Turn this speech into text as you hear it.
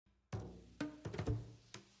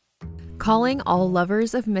Calling all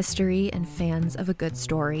lovers of mystery and fans of a good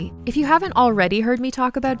story. If you haven't already heard me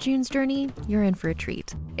talk about June's Journey, you're in for a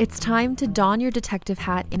treat. It's time to don your detective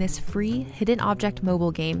hat in this free hidden object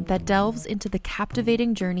mobile game that delves into the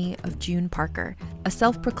captivating journey of June Parker, a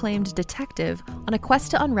self-proclaimed detective on a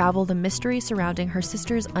quest to unravel the mystery surrounding her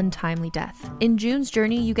sister's untimely death. In June's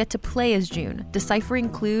Journey, you get to play as June, deciphering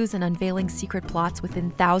clues and unveiling secret plots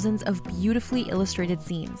within thousands of beautifully illustrated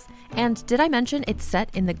scenes. And did I mention it's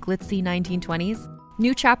set in the glitzy 1920s?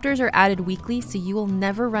 New chapters are added weekly, so you will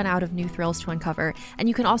never run out of new thrills to uncover, and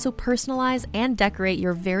you can also personalize and decorate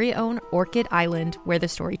your very own Orchid Island where the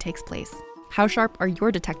story takes place. How sharp are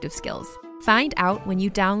your detective skills? Find out when you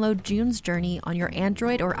download June's Journey on your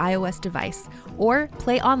Android or iOS device, or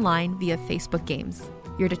play online via Facebook Games.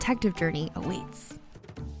 Your detective journey awaits.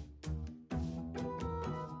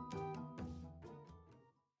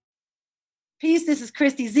 Peace, this is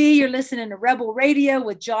Christie Zee. You're listening to Rebel Radio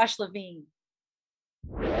with Josh Levine.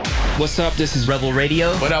 What's up? This is Rebel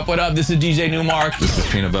Radio. What up? What up? This is DJ Newmark. This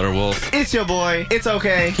is Peanut Butter Wolf. It's your boy. It's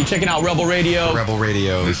okay. Keep checking out Rebel Radio. Rebel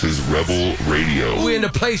Radio. This is Rebel Radio. We're in the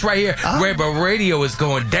place right here. Rebel Radio is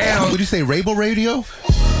going down. Would you say Rebel Radio?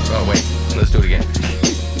 Oh, wait. Let's do it again.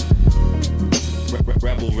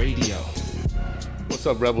 Rebel Radio. What's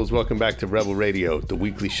up, Rebels? Welcome back to Rebel Radio, the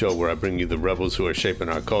weekly show where I bring you the rebels who are shaping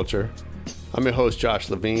our culture. I'm your host, Josh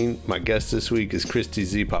Levine. My guest this week is Christie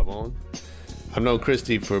Zee. I've known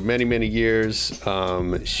Christie for many, many years.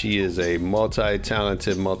 She is a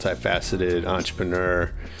multi-talented, multifaceted entrepreneur.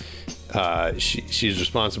 She's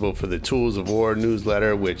responsible for the Tools of War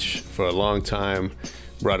newsletter, which for a long time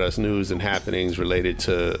brought us news and happenings related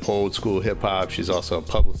to old school hip hop. She's also a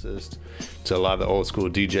publicist to a lot of the old school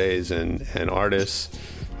DJs and artists.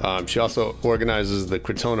 She also organizes the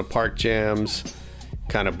Crotona Park Jams,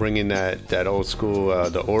 kind of bringing that old school,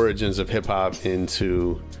 the origins of hip hop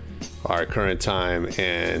into our current time.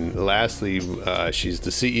 And lastly, she's the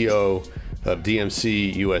CEO of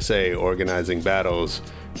DMC USA, organizing battles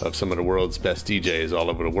of some of the world's best DJs all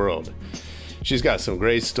over the world. She's got some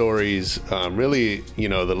great stories. Really,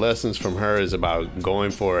 the lessons from her is about going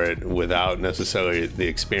for it without necessarily the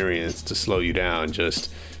experience to slow you down. Just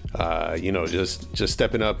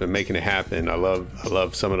stepping up and making it happen. I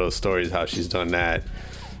love some of those stories, how she's done that.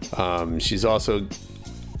 She's also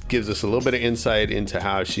gives us a little bit of insight into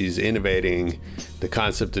how she's innovating the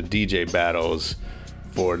concept of DJ battles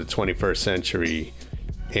for the 21st century,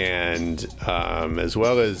 and as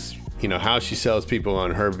well as how she sells people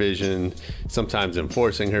on her vision, sometimes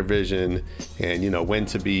enforcing her vision, and when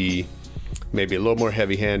to be maybe a little more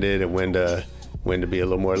heavy-handed and when to be a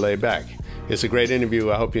little more laid back. It's a great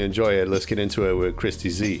interview. I hope you enjoy it. Let's get into it with Christie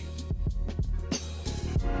Zee.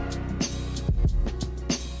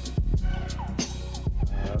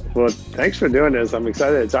 Well, thanks for doing this. I'm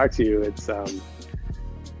excited to talk to you. It's like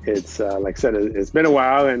I said, it's been a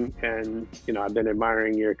while, and I've been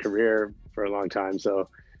admiring your career for a long time. So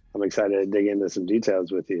I'm excited to dig into some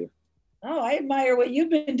details with you. Oh, I admire what you've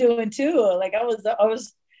been doing too. Like I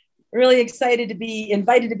was really excited to be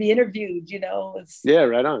invited to be interviewed. Yeah,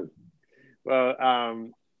 right on.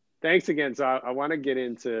 Well, thanks again. So I want to get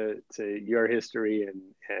into your history and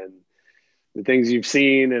the things you've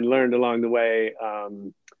seen and learned along the way.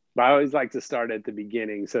 But I always like to start at the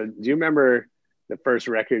beginning. So do you remember the first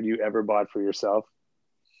record you ever bought for yourself?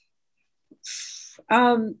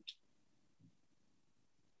 I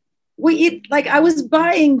was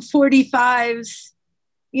buying 45s,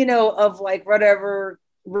 of like whatever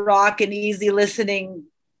rock and easy listening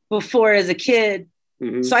before as a kid.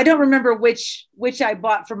 Mm-hmm. So I don't remember which I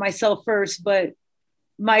bought for myself first, but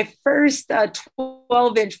my first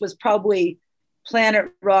 12-inch was probably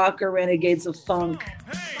Planet Rock or Renegades of Funk.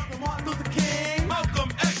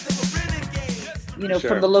 Sure.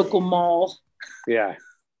 From the local mall. Yeah,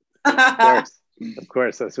 of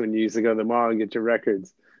course. That's when you used to go to the mall and get your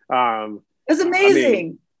records. It was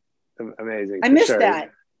amazing. Amazing. I missed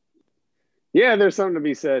that. Yeah, there's something to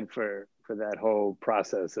be said for that whole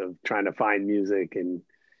process of trying to find music and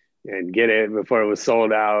get it before it was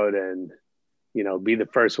sold out, and be the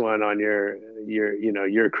first one on your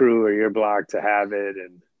crew or your block to have it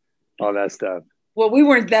and all that stuff. Well, we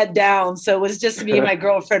weren't that down, so it was just me and my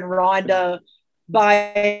girlfriend Rhonda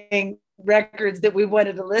buying records that we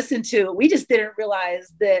wanted to listen to. We just didn't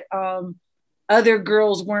realize that other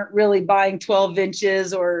girls weren't really buying 12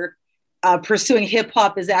 inches or pursuing hip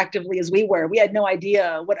hop as actively as we were. We had no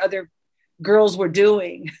idea what other girls were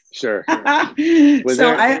doing. Sure.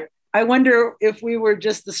 I wonder if we were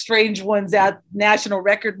just the strange ones at National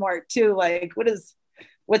Record Mart too. Like,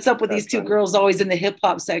 what's up with these two girls always in the hip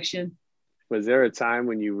hop section? was there a time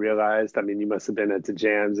when you realized, I mean, you must have been at the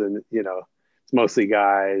jams and, you know, it's mostly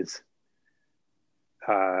guys.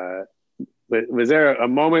 But was there a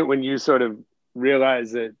moment when you sort of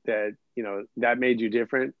realized that, you know, that made you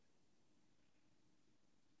different?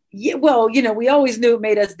 Yeah, well, you know, we always knew it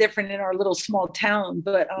made us different in our little small town,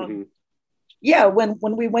 but yeah, when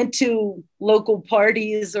we went to local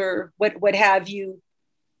parties or what have you,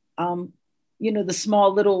 you know, the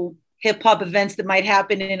small little hip hop events that might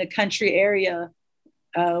happen in a country area,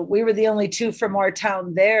 we were the only two from our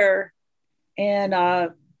town there, and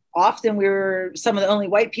often we were some of the only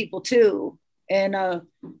white people too, and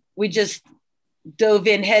we just dove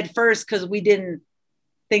in head first because we didn't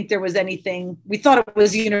think there was anything. We thought it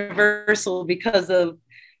was universal because of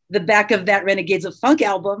the back of that Renegades of Funk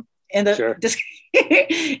album and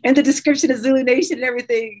the and the description of Zulu Nation and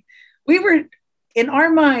everything. We were, in our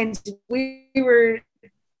minds, we were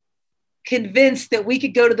convinced that we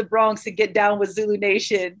could go to the Bronx and get down with Zulu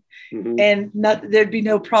Nation and there'd be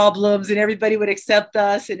no problems and everybody would accept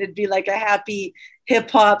us and it'd be like a happy hip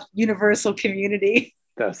hop universal community.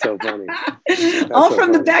 That's so funny. All so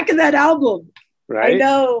from funny. The back of that album. Right. I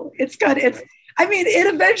know I mean,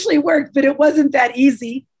 it eventually worked, but it wasn't that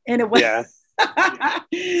easy. And it was,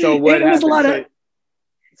 So what it was a lot of,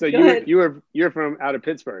 so you're from out of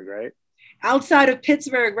Pittsburgh, right? Outside of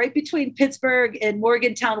Pittsburgh, right between Pittsburgh and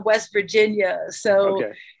Morgantown, West Virginia.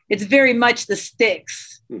 So it's very much the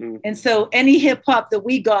sticks. And so any hip hop that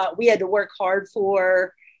we got, we had to work hard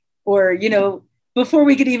for, or, you know, before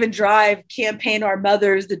we could even drive, campaign our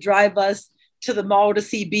mothers to drive us to the mall to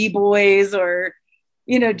see B-boys or,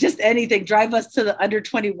 you know, just anything, drive us to the under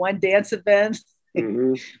 21 dance events.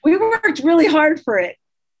 We worked really hard for it.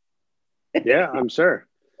 Yeah, I'm sure.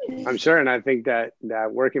 And I think that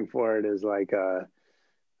working for it is like,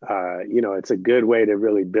 you know, it's a good way to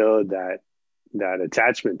really build that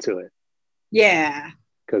attachment to it. Yeah.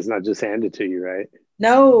 Because not just hand it to you, right?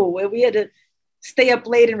 No, we had to stay up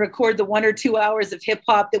late and record the 1 or 2 hours of hip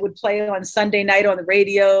hop that would play on Sunday night on the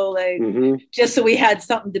radio, like just so we had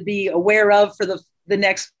something to be aware of for the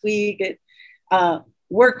next week.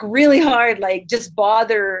 Work really hard, like just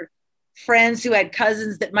bother friends who had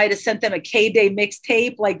cousins that might have sent them a K-Day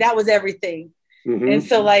mixtape. Like that was everything. And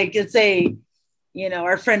so like it's you know,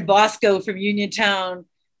 our friend Bosco from Uniontown,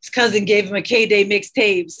 his cousin gave him a K-Day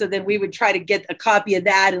mixtape. So then we would try to get a copy of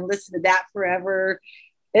that and listen to that forever.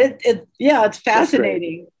 It's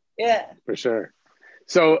fascinating. Yeah, for sure.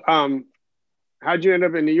 So how'd you end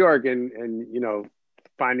up in New York and you know,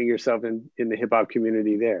 finding yourself in the hip hop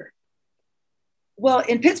community there? Well,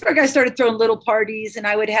 in Pittsburgh, I started throwing little parties and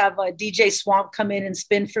I would have DJ Swamp come in and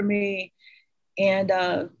spin for me. And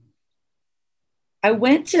I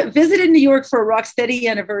went to visit in New York for a Rocksteady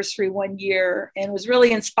anniversary one year and was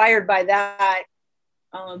really inspired by that.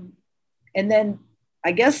 And then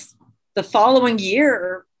I guess the following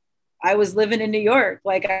year, I was living in New York.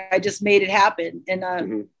 Like I just made it happen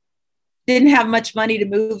and didn't have much money to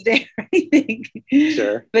move there or anything.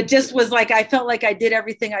 Sure. But just was like, I felt like I did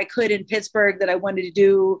everything I could in Pittsburgh that I wanted to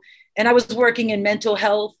do. And I was working in mental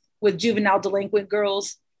health with juvenile delinquent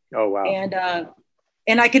girls. Oh, wow.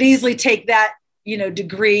 And I could easily take that, you know,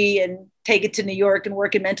 degree and take it to New York and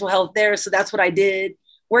work in mental health there. So that's what I did.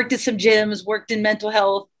 Worked at some gyms, worked in mental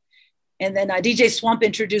health. And then DJ Swamp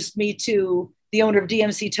introduced me to the owner of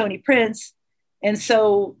DMC, Tony Prince. And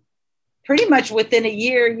so pretty much within a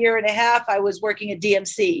year and a half, I was working at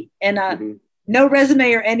DMC and no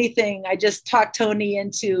resume or anything. I just talked Tony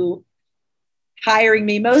into hiring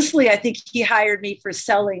me. Mostly, I think he hired me for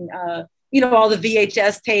selling, you know, all the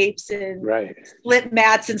VHS tapes and split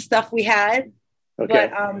mats and stuff we had.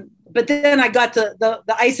 Okay. But then I got the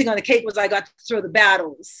icing on the cake was I got to throw the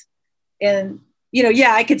battles. And, you know,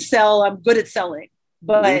 yeah, I could sell. I'm good at selling.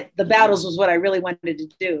 But the battles was what I really wanted to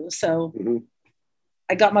do. So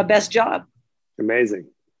I got my best job. Amazing.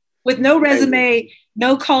 With no resume,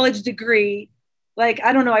 no college degree. Like,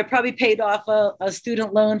 I don't know, I probably paid off a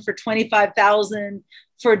student loan for $25,000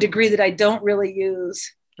 for a degree that I don't really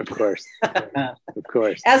use. Of course. Of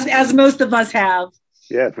course. As most of us have.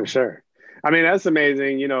 Yeah, for sure. I mean, that's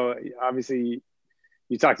amazing. You know, obviously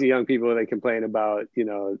you talk to young people, they complain about, you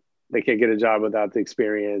know, they can't get a job without the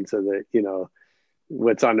experience or the, you know,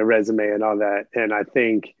 what's on the resume and all that. And I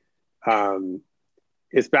think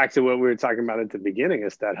it's back to what we were talking about at the beginning.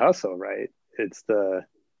 It's that hustle, right? It's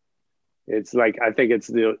like, I think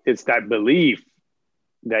it's that belief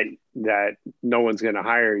that no one's going to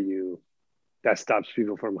hire you that stops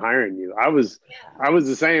people from hiring you. I was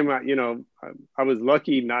the same, you know, I was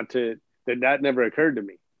lucky that never occurred to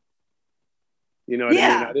me. You know what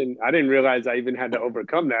I mean? I didn't realize I even had to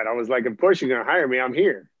overcome that. I was like, of course you're going to hire me. I'm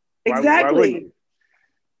here. Exactly. Why wouldn't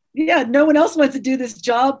you? Yeah, no one else wants to do this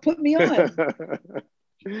job. Put me on.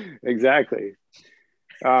 Exactly.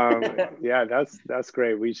 Yeah, that's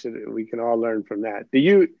great. We can all learn from that.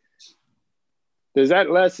 Does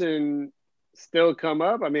that lesson still come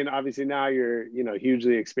up? I mean, obviously now you're,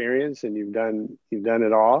 hugely experienced and you've done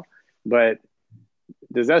it all, but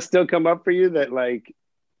does that still come up for you that, like,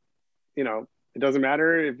 it doesn't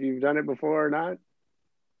matter if you've done it before or not?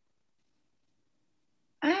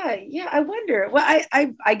 Yeah, I wonder. Well,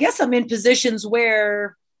 I guess I'm in positions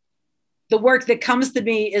where the work that comes to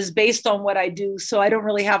me is based on what I do. So I don't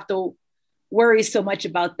really have to worry so much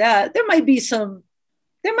about that. There might be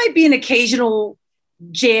an occasional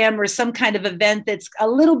jam or some kind of event that's a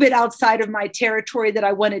little bit outside of my territory that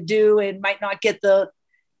I want to do and might not get the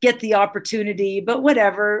opportunity, but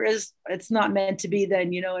whatever, it's not meant to be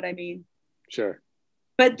then, you know what I mean? Sure.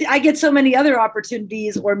 But I get so many other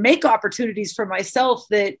opportunities or make opportunities for myself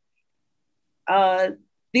that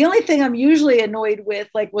the only thing I'm usually annoyed with,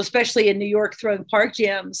 like, well, especially in New York throwing park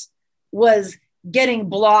jams, was getting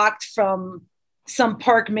blocked from some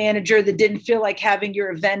park manager that didn't feel like having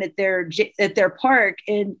your event at their park.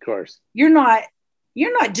 And of course, you're not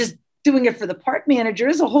just doing it for the park manager.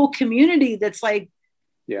 There's a whole community that's like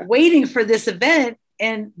waiting for this event,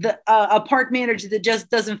 and a park manager that just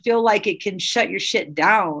doesn't feel like it can shut your shit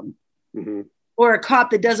down, or a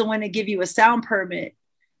cop that doesn't want to give you a sound permit.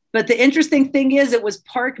 But the interesting thing is, it was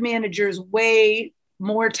park managers way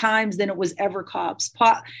more times than it was ever cops.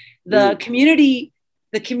 The community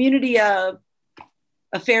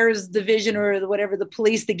affairs division or whatever, the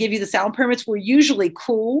police that give you the sound permits were usually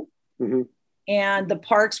cool. And the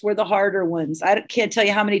parks were the harder ones. I can't tell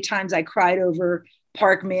you how many times I cried over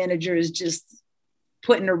park managers just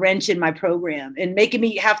putting a wrench in my program and making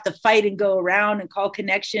me have to fight and go around and call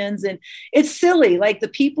connections. And it's silly. Like, the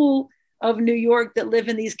people of New York that live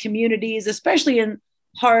in these communities, especially in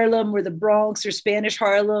Harlem or the Bronx or Spanish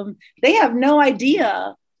Harlem, they have no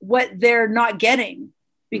idea what they're not getting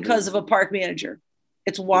because of a park manager.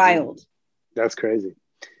 It's wild. That's crazy.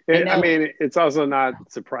 I mean, it's also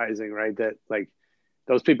not surprising, right? That, like,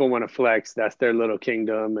 those people want to flex. That's their little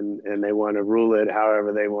kingdom, and they want to rule it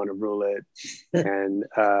however they want to rule it. And,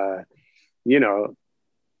 I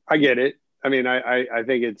get it. I mean, I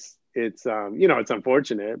think it's it's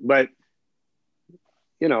unfortunate, but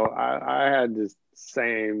I had this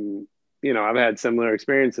same, I've had similar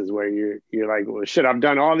experiences where you're like, well, shit, I've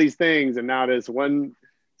done all these things, and now this one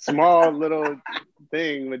small little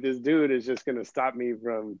thing with this dude is just going to stop me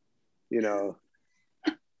from, yeah,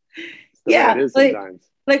 it is sometimes.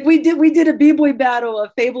 Like we did a b-boy battle.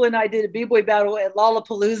 Fable and I did a b-boy battle at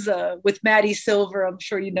Lollapalooza with Maddie Silver. I'm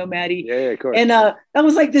sure you know Maddie. Yeah, of course. And that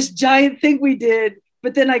was like this giant thing we did.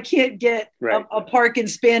 But then I can't get a park in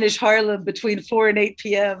Spanish Harlem between 4 and 8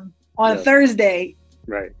 p.m. on Thursday.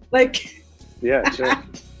 Right. Like, yeah, sure.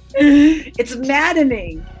 It's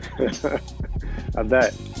maddening. I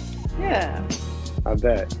bet. Yeah. I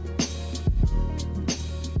bet.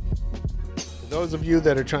 Those of you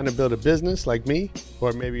that are trying to build a business like me,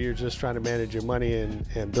 or maybe you're just trying to manage your money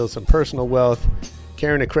and build some personal wealth,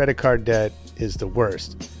 carrying a credit card debt is the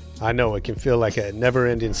worst. I know it can feel like a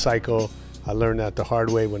never-ending cycle. I learned that the hard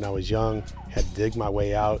way when I was young, had to dig my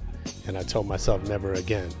way out, and I told myself never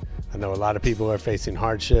again. I know a lot of people are facing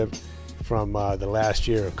hardship from the last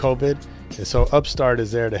year of COVID, and so Upstart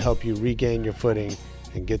is there to help you regain your footing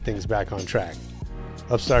and get things back on track.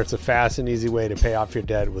 Upstart's a fast and easy way to pay off your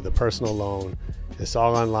debt with a personal loan. It's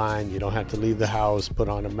all online. You don't have to leave the house, put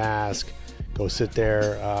on a mask, go sit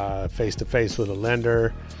there face to face with a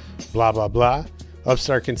lender, blah, blah, blah.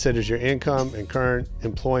 Upstart considers your income and current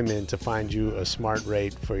employment to find you a smart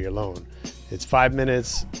rate for your loan. It's 5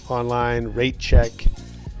 minutes online, rate check.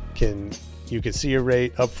 You can see your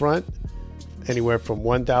rate up front, anywhere from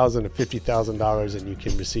 $1,000 to $50,000, and you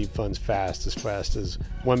can receive funds as fast as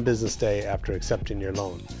one business day after accepting your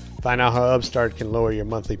loan. Find out how Upstart can lower your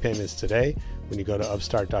monthly payments today when you go to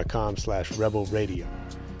upstart.com/rebelradio.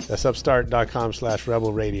 That's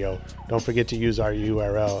upstart.com/rebelradio. Don't forget to use our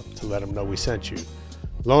URL to let them know we sent you.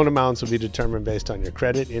 Loan amounts will be determined based on your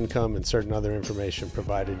credit, income, and certain other information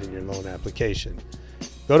provided in your loan application.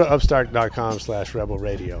 Go to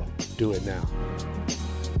upstart.com/rebelradio. Do it now.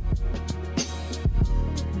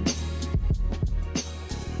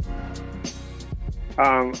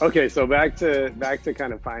 Okay, so back to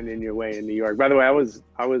kind of finding your way in New York. By the way, I was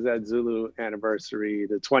at Zulu Anniversary,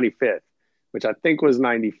 the 25th, which I think was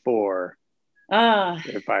 94.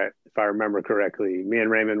 If I remember correctly. Me and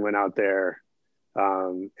Raymond went out there.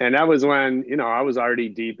 And that was when, I was already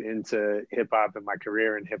deep into hip hop and my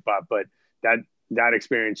career in hip hop, but that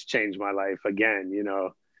experience changed my life again,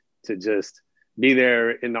 to just be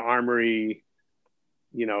there in the Armory,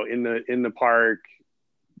 you know, in the park,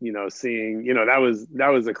 you know, seeing, you know, that was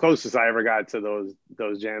the closest I ever got to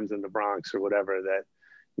those jams in the Bronx or whatever that,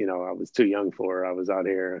 you know, I was too young for. I was out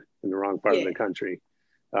here in the wrong part of the country.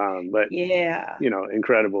 But yeah, you know,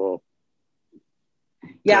 incredible.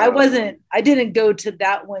 Yeah, I didn't go to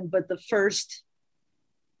that one, but the first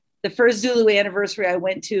Zulu anniversary I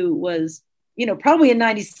went to was, you know, probably in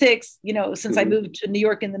 '96, you know, since I moved to New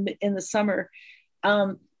York in the summer.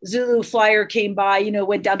 Zulu flyer came by, you know,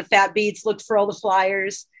 went down to Fat Beats, looked for all the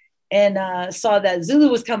flyers, and saw that Zulu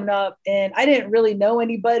was coming up. And I didn't really know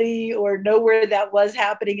anybody or know where that was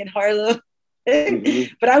happening in Harlem.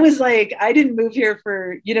 But I was like, I didn't move here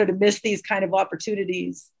for, you know, to miss these kind of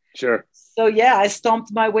opportunities. Sure. So yeah, I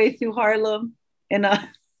stomped my way through Harlem and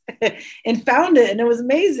and found it, and it was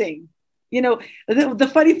amazing. You know, the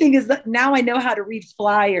funny thing is that now I know how to read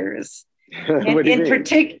flyers. And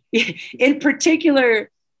in particular,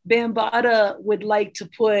 Bambaataa would like to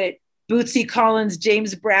put Bootsy Collins,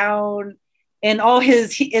 James Brown, and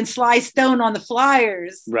and Sly Stone on the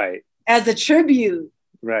flyers, right, as a tribute.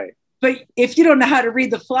 Right. But if you don't know how to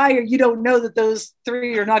read the flyer, you don't know that those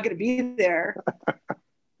three are not going to be there.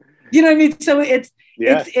 You know what I mean? So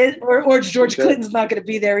or George Clinton's not going to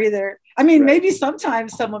be there either. I mean, maybe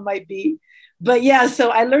sometimes someone might be. But yeah, so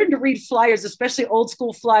I learned to read flyers, especially old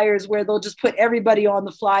school flyers where they'll just put everybody on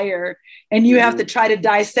the flyer and you have to try to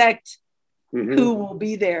dissect who will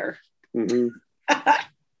be there. No,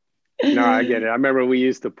 I get it. I remember we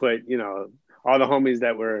used to put, you know, all the homies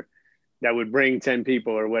that would bring 10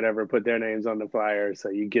 people or whatever, put their names on the flyer. So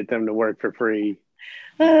you get them to work for free.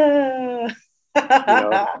 You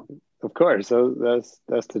know, of course. So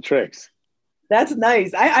that's the tricks. That's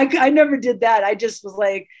nice. I never did that. I just was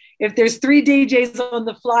like, if there's 3 DJs on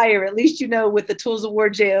the flyer, at least, you know, with the Tools of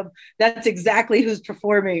War Jam, that's exactly who's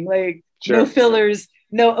performing. Like no fillers,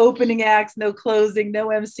 no opening acts, no closing, no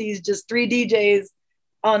MCs, just 3 DJs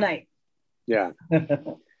all night. Yeah.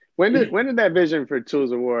 When did that vision for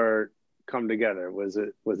Tools of War come together? Was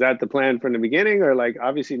that the plan from the beginning, or like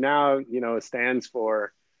obviously now, you know, it stands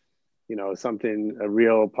for, you know, something, a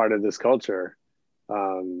real part of this culture.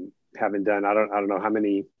 Having done, I don't know how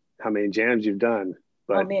many jams you've done.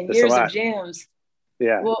 But oh man, years of jams.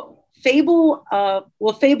 Yeah. Well, Fable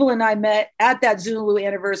and I met at that Zulu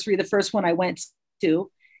anniversary, the first one I went to,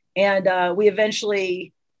 and we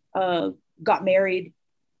eventually got married.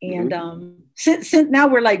 And since now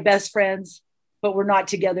we're like best friends, but we're not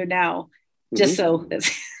together now. Just so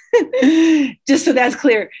that's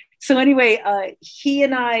clear. So anyway, he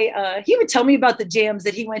and I, he would tell me about the jams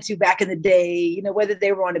that he went to back in the day, you know, whether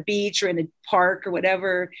they were on a beach or in a park or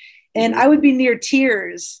whatever. And I would be near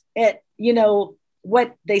tears at, you know,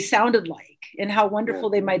 what they sounded like and how wonderful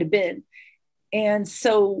they might have been. And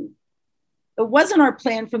so it wasn't our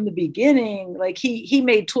plan from the beginning. Like he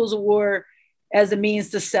made Tools of War as a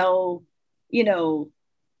means to sell, you know,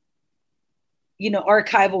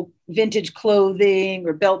 archival vintage clothing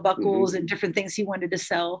or belt buckles and different things he wanted to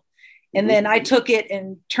sell. And then I took it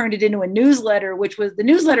and turned it into a newsletter, the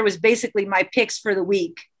newsletter was basically my picks for the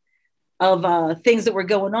week of things that were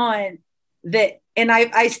going on and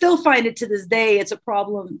I still find it to this day, it's a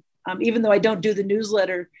problem. Even though I don't do the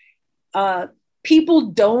newsletter, people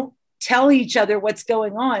don't tell each other what's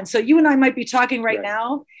going on. So you and I might be talking right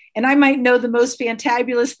now, and I might know the most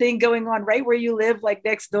fantabulous thing going on right where you live, like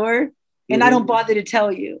next door. And I don't bother to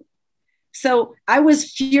tell you. So I was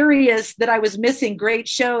furious that I was missing great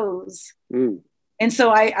shows. And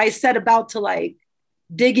so I set about to like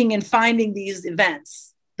digging and finding these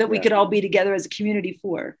events that we could all be together as a community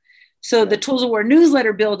for. So the Tools of War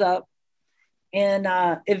newsletter built up, and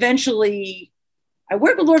eventually I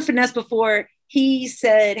worked with Lord Finesse before. He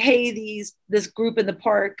said, hey, this group in the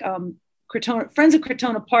park, Friends of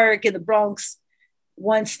Crotona Park in the Bronx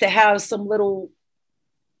wants to have some little,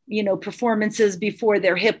 you know, performances before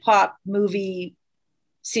their hip hop movie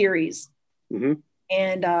series.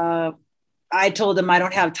 And I told them I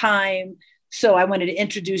don't have time. So I wanted to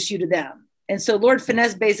introduce you to them. And so Lord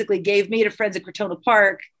Finesse basically gave me to Friends of Crotona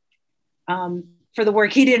Park for the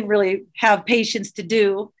work he didn't really have patience to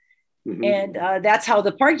do. And that's how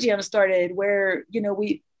the Park Jam started, where, you know,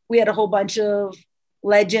 we had a whole bunch of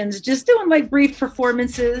legends just doing like brief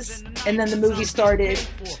performances. And then the movie started.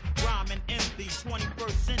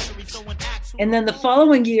 And then the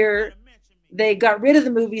following year, they got rid of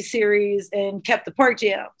the movie series and kept the Park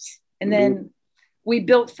Jams. And then we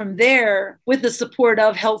built from there with the support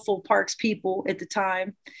of helpful Parks people at the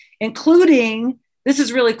time, including, this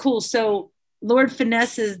is really cool. So Lord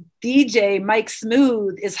Finesse's DJ, Mike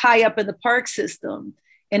Smooth, is high up in the Park system.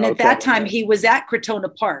 And at that time, he was at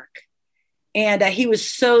Crotona Park. And he was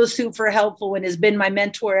so super helpful and has been my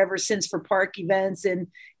mentor ever since for park events and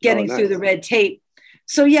getting through the red tape.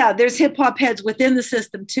 So yeah, there's hip hop heads within the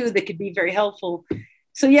system too that could be very helpful.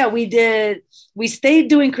 So yeah, we stayed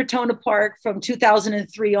doing Crotona Park from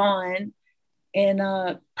 2003 on,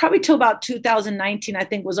 and probably till about 2019, I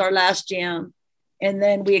think was our last jam. And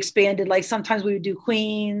then we expanded, like sometimes we would do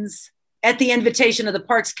Queens at the invitation of the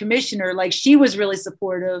parks commissioner. Like she was really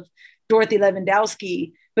supportive, Dorothy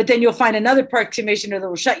Lewandowski. But then you'll find another park commissioner that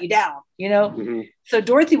will shut you down, you know? Mm-hmm. So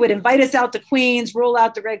Dorothy would invite us out to Queens, roll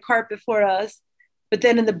out the red carpet for us. But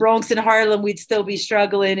then in the Bronx and Harlem, we'd still be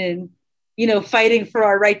struggling and, you know, fighting for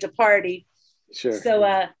our right to party. Sure.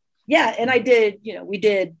 So, yeah. And we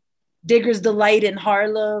did Digger's Delight in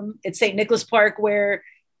Harlem at St. Nicholas Park, where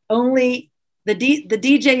only the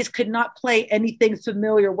DJs could not play anything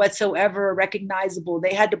familiar whatsoever or recognizable.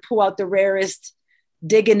 They had to pull out the rarest,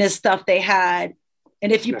 diggingest stuff they had.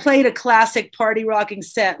 And if you played a classic party rocking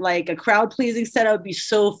set, like a crowd pleasing set, I would be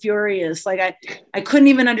so furious. Like I couldn't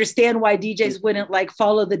even understand why DJs wouldn't like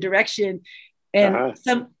follow the direction. And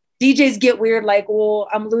some DJs get weird, like, well,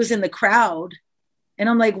 I'm losing the crowd. And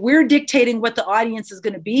I'm like, we're dictating what the audience is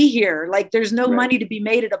going to be here. Like there's no money to be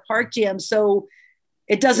made at a park jam. So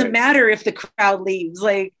it doesn't matter if the crowd leaves,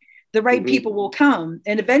 like the right people will come.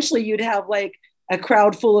 And eventually you'd have like a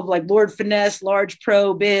crowd full of like Lord Finesse, Large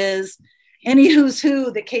Pro, Biz, any who's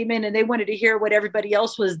who that came in and they wanted to hear what everybody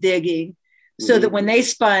else was digging so that when they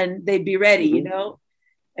spun, they'd be ready, you know?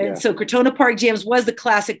 And so Crotona Park Jams was the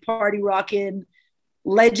classic party rockin',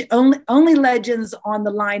 only legends on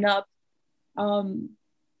the lineup,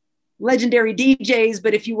 legendary DJs,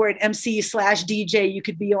 but if you were an MC/DJ, you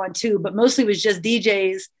could be on too, but mostly it was just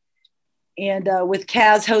DJs and with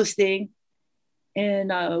Kaz hosting.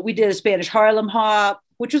 And we did a Spanish Harlem Hop,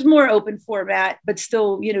 which was more open format, but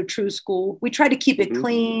still, you know, true school. We tried to keep it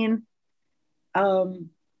clean,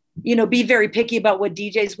 you know, be very picky about what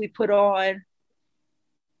DJs we put on.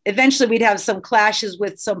 Eventually we'd have some clashes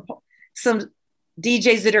with some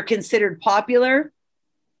DJs that are considered popular.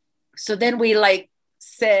 So then we like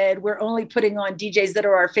said, we're only putting on DJs that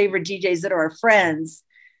are our favorite DJs that are our friends.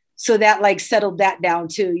 So that like settled that down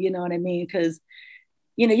too, you know what I mean? Because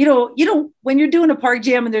you know, you don't, when you're doing a park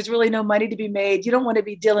jam and there's really no money to be made, you don't want to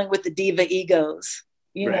be dealing with the diva egos,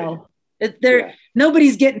 you know,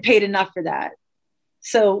 nobody's getting paid enough for that.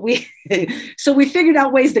 So we figured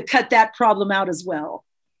out ways to cut that problem out as well.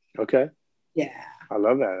 Okay. Yeah. I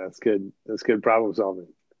love that. That's good. That's good problem solving.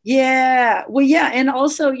 Yeah. Well, yeah. And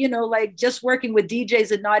also, you know, like just working with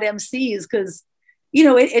DJs and not MCs, because, you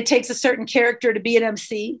know, it takes a certain character to be an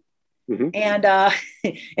MC. And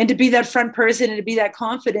to be that front person and to be that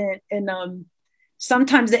confident. And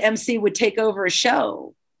sometimes the MC would take over a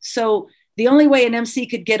show. So the only way an MC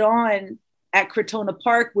could get on at Crotona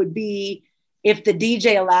Park would be if the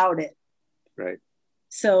DJ allowed it. Right.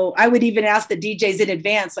 So I would even ask the DJs in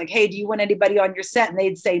advance, like, hey, do you want anybody on your set? And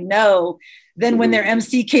they'd say no. Then when their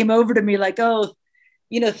MC came over to me like, oh,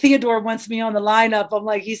 you know, Theodore wants me on the lineup. I'm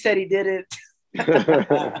like, he said he did it.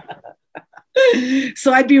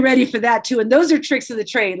 So I'd be ready for that too. And those are tricks of the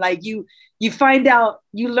trade. Like you find out,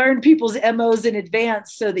 you learn people's MOs in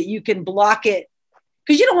advance so that you can block it.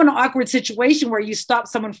 Because you don't want an awkward situation where you stop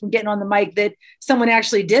someone from getting on the mic that someone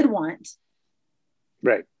actually did want.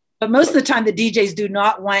 Right. But most of the time the DJs do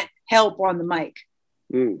not want help on the mic.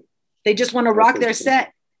 They just want to rock their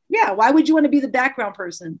set. Yeah. Why would you want to be the background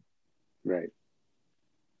person? Right.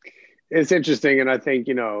 It's interesting. And I think,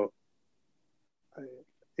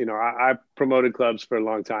 I promoted clubs for a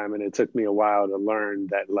long time, and it took me a while to learn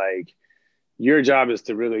that, like, your job is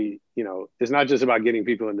to really, it's not just about getting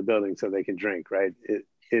people in the building so they can drink, right?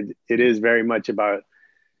 It is very much about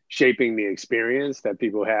shaping the experience that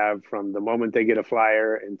people have from the moment they get a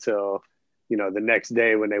flyer until, the next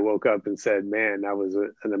day when they woke up and said, man, that was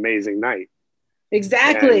an amazing night.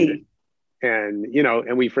 Exactly. And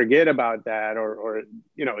we forget about that, or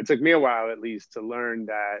it took me a while at least to learn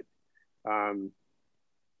that,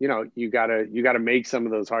 you gotta make some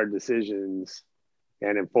of those hard decisions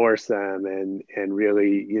and enforce them and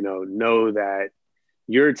really, know that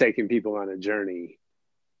you're taking people on a journey.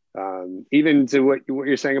 Even to what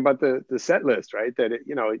you're saying about the set list, right? That,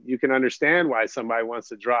 you can understand why somebody wants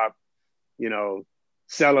to drop,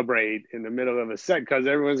 Celebrate in the middle of a set because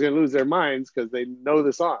everyone's going to lose their minds because they know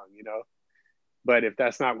the song, but if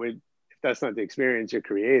that's not the experience you're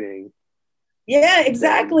creating. Yeah,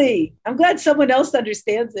 exactly. I'm glad someone else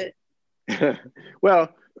understands it. Well,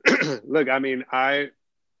 look, I mean, I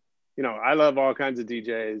love all kinds of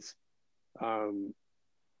DJs. I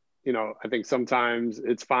think sometimes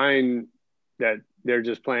it's fine that they're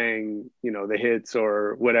just playing, you know, the hits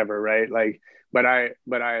or whatever, right? Like, but I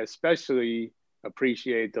especially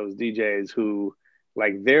appreciate those DJs who,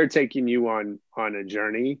 like, they're taking you on a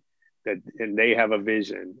journey and they have a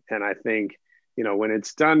vision. And I think, you know, when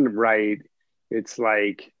it's done right, it's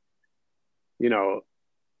like, you know,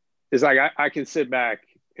 it's like I can sit back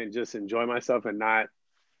and just enjoy myself and not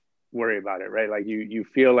worry about it, right? Like you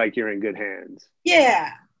feel like you're in good hands. Yeah.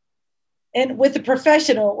 And with the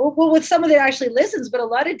professional, well, with someone that actually listens, but a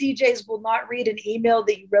lot of DJs will not read an email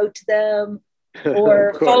that you wrote to them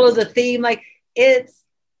or follow the theme. Like, it's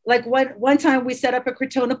like one time we set up at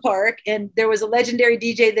Crotona Park, and there was a legendary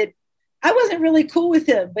DJ that I wasn't really cool with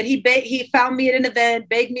him, but he found me at an event,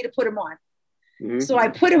 begged me to put him on. Mm-hmm. So I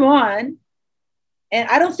put him on, and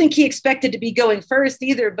I don't think he expected to be going first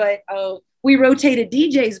either, but we rotated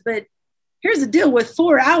DJs. But here's the deal: with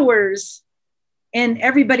 4 hours and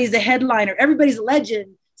everybody's a headliner, everybody's a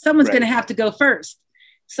legend, someone's going to have to go first.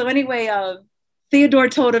 So anyway, Theodore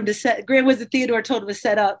told him to set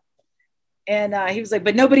up. And he was like,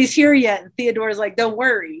 but nobody's here yet. And Theodore's like, don't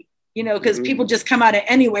worry, you know, because people just come out of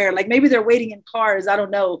anywhere. Like, maybe they're waiting in cars. I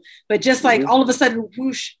don't know. But just like all of a sudden,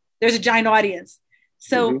 whoosh, there's a giant audience.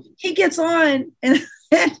 So he gets on, and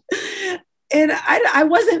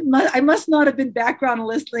I must not have been background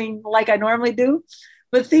listening like I normally do.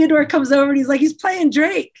 But Theodore comes over and he's like, he's playing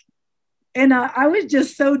Drake. And I was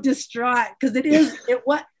just so distraught, because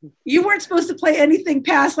you weren't supposed to play anything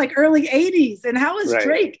past like early 80s. And how is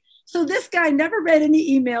Drake? So this guy never read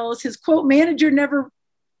any emails. His quote manager never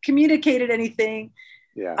communicated anything.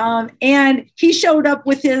 Yeah. And he showed up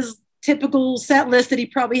with his typical set list that he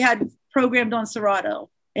probably had programmed on Serato.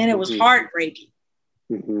 And it was heartbreaking.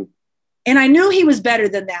 Mm-hmm. And I knew he was better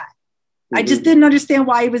than that. I just didn't understand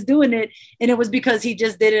why he was doing it. And it was because he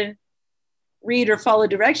just didn't read or follow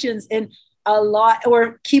directions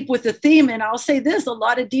or keep with the theme. And I'll say this, a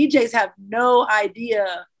lot of DJs have no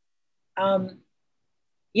idea,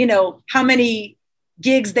 you know, how many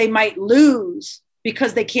gigs they might lose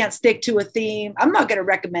because they can't stick to a theme. I'm not going to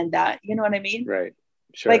recommend that. You know what I mean? Right.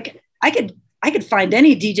 Sure. Like, I could find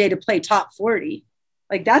any DJ to play top 40.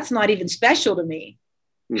 Like, that's not even special to me.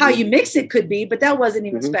 How you mix it could be, but that wasn't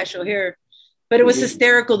even special here. But it was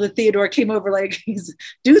hysterical that Theodore came over like,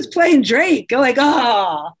 dude's playing Drake. I'm like,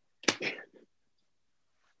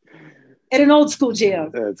 at an old school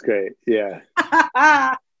jam. That's great. Yeah.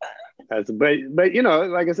 But you know,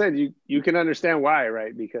 like I said, you can understand why,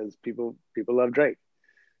 right? Because people love Drake,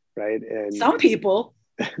 right? And some people.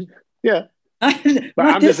 Yeah. But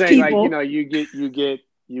I'm just saying, people. Like, you know, you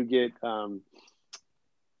get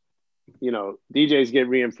you know, DJs get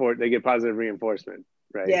reinforced, they get positive reinforcement,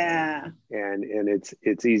 right? Yeah. And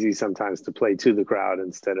it's easy sometimes to play to the crowd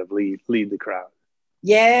instead of lead the crowd.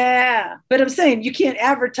 Yeah. But I'm saying you can't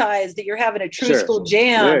advertise that you're having a true school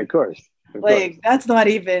jam. Yeah, of course. That's not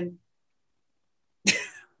even.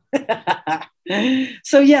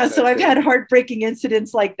 So I've had heartbreaking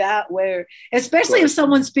incidents like that where, especially if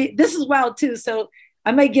someone this is wild too. So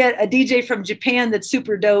I might get a DJ from Japan that's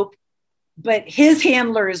super dope, but his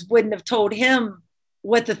handlers wouldn't have told him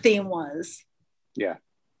what the theme was. Yeah.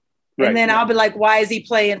 Right. And then I'll be like, why is he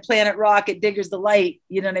playing Planet Rock at Digger's Delight?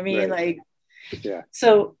 You know what I mean? Right. Like, yeah.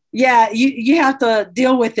 So yeah, you have to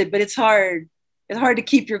deal with it, but it's hard. It's hard to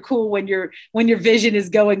keep your cool when your vision is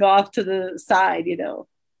going off to the side, you know?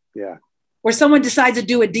 Yeah. Or someone decides to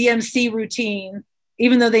do a DMC routine,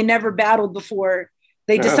 even though they never battled before.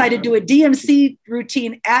 They decide to do a DMC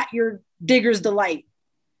routine at your Digger's Delight.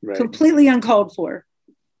 Right. Completely uncalled for.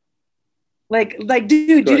 Like, dude,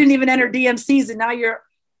 you didn't even enter DMCs and now you're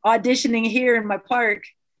auditioning here in my park.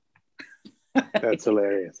 That's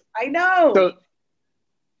hilarious. I know.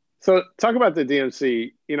 So talk about the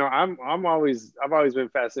DMC. You know, I've always been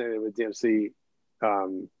fascinated with DMC.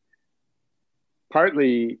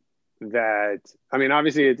 Partly that, I mean,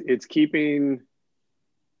 obviously it's keeping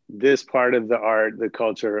this part of the art, the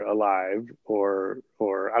culture alive, or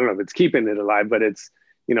I don't know if it's keeping it alive, but it's,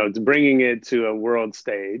 you know, it's bringing it to a world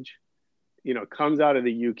stage. You know, comes out of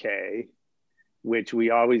the UK, which we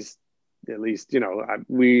always, at least, you know,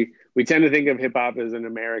 we tend to think of hip hop as an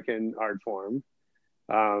American art form.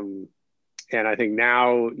 And I think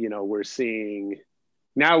now, you know, we see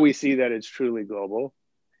that it's truly global,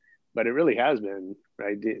 but it really has been,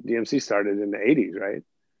 right? DMC started in the 80s, right?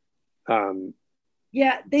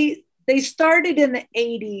 Yeah, they started in the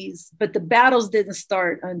 80s, but the battles didn't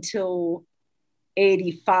start until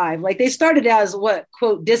 85. Like, they started as what,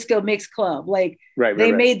 quote, disco mix club. Like,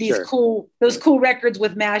 they made these cool records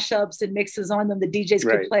with mashups and mixes on them the DJs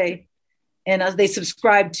could play. And as they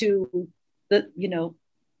subscribed to the, you know,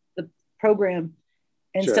 the program.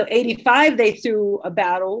 And so 85, they threw a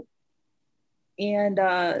battle, and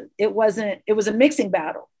it was a mixing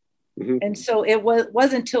battle. Mm-hmm. And so it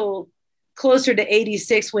wasn't until closer to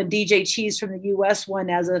 86 when DJ Cheese from the US won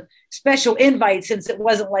as a special invite, since it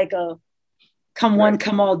wasn't like a come one,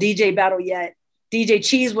 come all DJ battle yet. DJ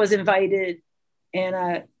Cheese was invited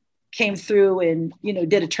and came through and,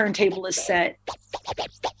 did a turntablist set.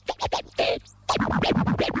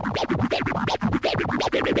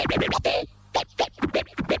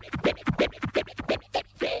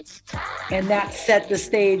 And that set the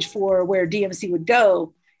stage for where DMC would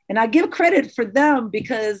go. And I give credit for them,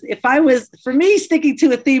 because for me, sticking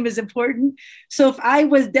to a theme is important. So if I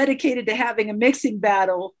was dedicated to having a mixing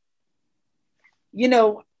battle,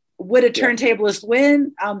 would a turntablist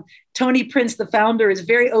win? Tony Prince, the founder, is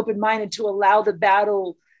very open-minded to allow the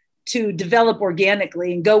battle to develop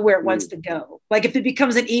organically and go where it wants to go. Like if it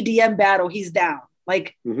becomes an EDM battle, he's down.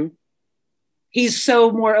 Like he's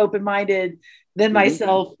so more open-minded than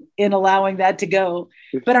myself in allowing that to go.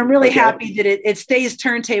 But I'm really happy that it stays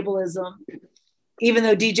turntablism, even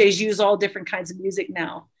though DJs use all different kinds of music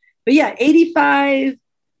now. But yeah, 85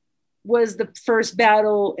 was the first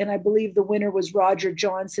battle, and I believe the winner was Roger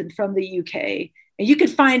Johnson from the UK. And you can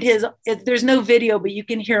find there's no video, but you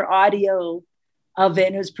can hear audio of it,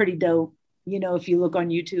 and it was pretty dope, if you look on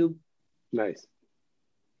YouTube. Nice.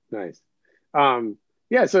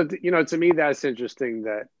 Yeah, so to me that's interesting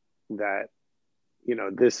that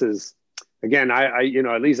this is, again, I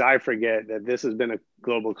at least I forget that this has been a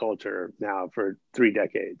global culture now for 3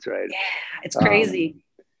 decades, right? Yeah, it's crazy.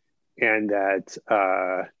 And that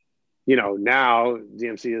now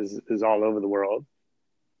DMC is all over the world.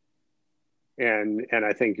 And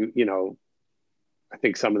I think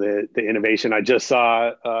some of the innovation, I just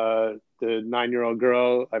saw the 9-year-old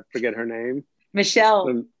girl, I forget her name. Michelle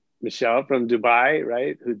from Dubai,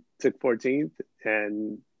 right? Who took 14th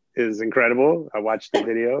and is incredible. I watched the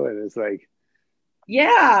video and it's like,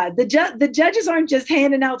 yeah, the judges aren't just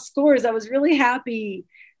handing out scores. I was really happy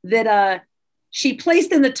that she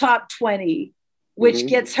placed in the top 20, which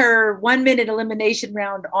gets her 1-minute elimination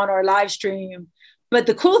round on our live stream. But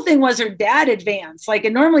the cool thing was her dad advanced.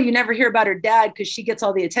 And normally you never hear about her dad because she gets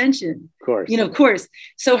all the attention. Of course.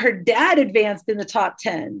 So her dad advanced in the top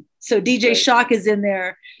 10. So DJ Shock is in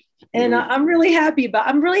there. And I'm really happy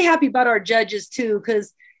about our judges too,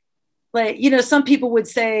 because some people would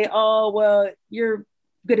say, oh, well, you're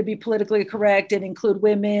going to be politically correct and include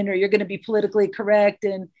women, or you're going to be politically correct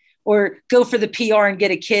or go for the PR and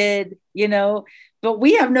get a kid, but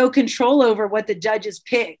we have no control over what the judges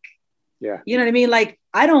pick. Yeah. You know what I mean?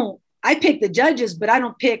 I pick the judges, but I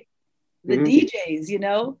don't pick the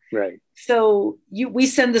DJs, Right. So we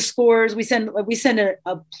send the scores, we send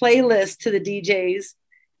a playlist to the DJs,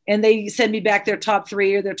 and they send me back their top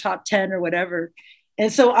 3 or their top 10 or whatever.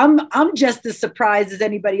 And so I'm just as surprised as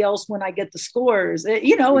anybody else when I get the scores,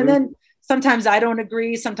 and then sometimes I don't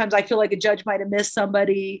agree. Sometimes I feel like a judge might've missed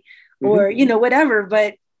somebody or, whatever,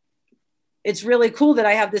 but it's really cool that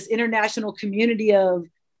I have this international community of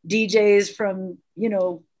DJs from,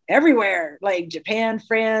 everywhere, like Japan,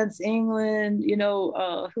 France, England,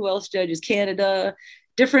 who else judges? Canada,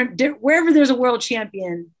 wherever there's a world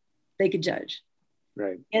champion, they could judge.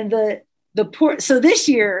 Right. And so this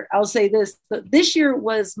year, I'll say this year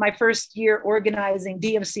was my first year organizing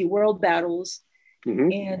DMC World Battles.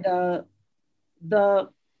 And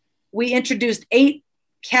we introduced 8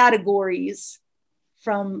 categories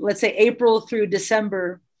from, let's say, April through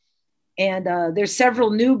December. And there's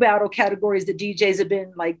several new battle categories that DJs have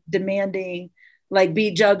been demanding, like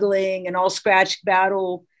beat juggling and all scratch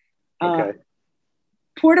battle.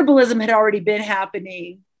 Portablism had already been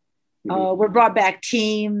happening. We're brought back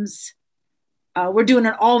teams. We're doing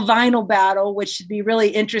an all vinyl battle, which should be really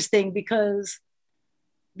interesting because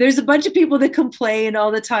there's a bunch of people that complain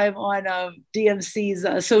all the time on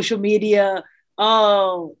DMC's social media.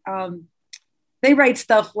 They write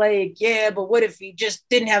stuff like, yeah, but what if you just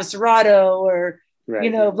didn't have Serato or,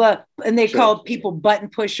 blah, and they call people button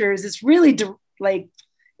pushers. It's really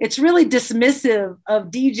dismissive of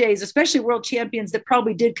DJs, especially world champions that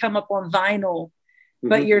probably did come up on vinyl,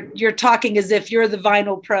 but you're talking as if you're the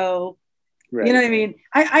vinyl pro. Right. You know what I mean?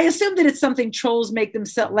 I assume that it's something trolls make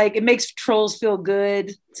themselves, it makes trolls feel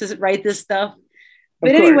good to write this stuff.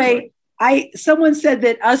 But anyway, someone said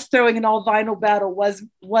that us throwing an all vinyl battle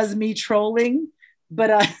was me trolling,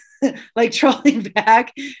 but trolling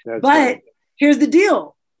back. That's right. Here's the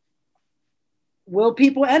deal. Will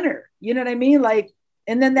people enter? You know what I mean?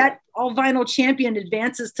 And then that all vinyl champion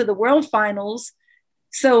advances to the world finals.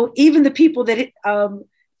 So even the people that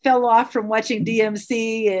fell off from watching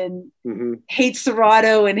DMC and hate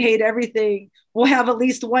Serato and hate everything will have at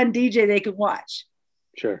least one DJ they can watch.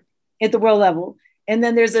 Sure. At the world level. And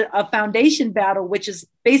then there's a foundation battle, which is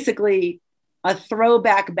basically a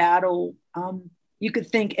throwback battle. You could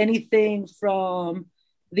think anything from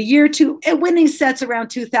the year winning sets around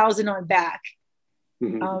 2000 on back.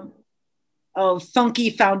 Of funky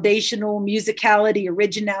foundational musicality,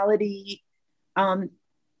 originality, almost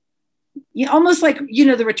like,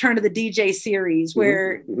 the Return of the DJ series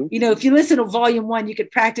where, if you listen to volume 1, you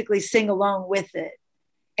could practically sing along with it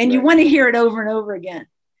and you want to hear it over and over again.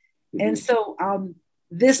 And so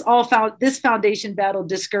this foundation battle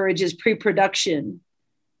discourages pre-production.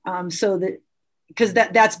 So that, because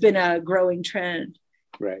that's been a growing trend.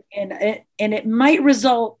 Right. And it might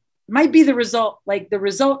be the result, like the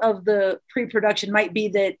result of the pre-production might be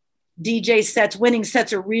that winning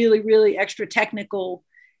sets are really, really extra technical,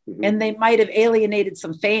 and they might have alienated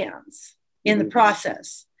some fans in the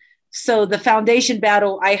process. So the foundation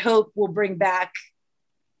battle, I hope, will bring back,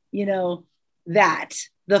 that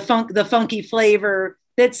the funky flavor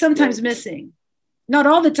that's sometimes missing, not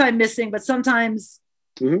all the time missing, but sometimes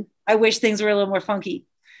I wish things were a little more funky.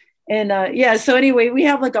 And so anyway, we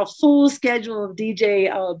have like a full schedule of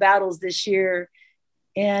DJ battles this year.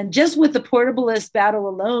 And just with the Portable-ist battle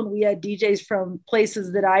alone, we had DJs from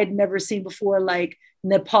places that I'd never seen before, like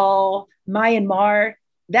Nepal, Myanmar.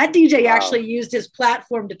 That DJ actually used his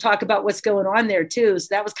platform to talk about what's going on there too. So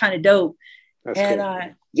that was kind of dope. That's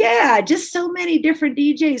cool. Just so many different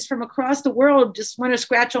DJs from across the world just want to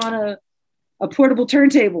scratch on a portable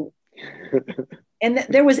turntable. And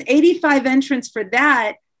there was 85 entrants for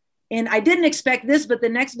that. And I didn't expect this, but the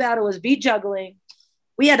next battle was beat juggling.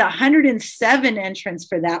 We had 107 entrants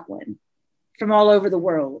for that one from all over the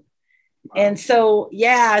world. Wow. And so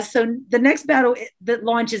the next battle that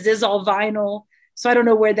launches is all vinyl. So I don't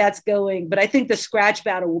know where that's going, but I think the scratch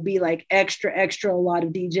battle will be like extra, a lot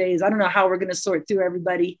of DJs. I don't know how we're going to sort through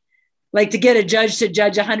everybody. Like to get a judge to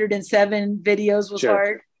judge 107 videos was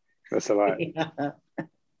hard. That's a lot.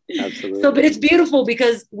 Absolutely. So, but it's beautiful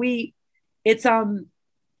because it's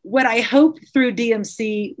what I hope through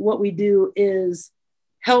DMC, what we do is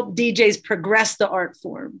help DJs progress the art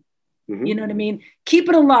form. You know what I mean? Keep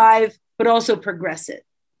it alive, but also progress it,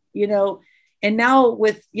 And now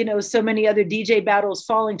with, so many other DJ battles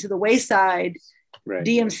falling to the wayside,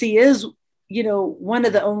 DMC is, one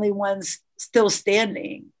of the only ones still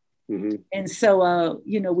standing. And so,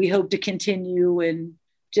 we hope to continue and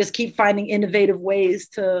just keep finding innovative ways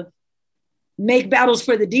to make battles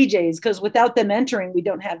for the DJs, because without them entering, we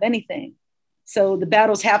don't have anything. So the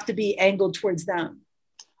battles have to be angled towards them.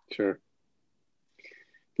 Sure.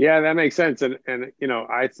 Yeah, that makes sense. And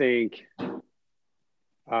I think,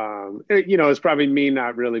 it's probably me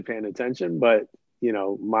not really paying attention, but,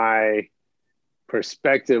 my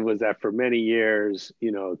perspective was that for many years,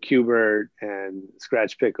 Qbert and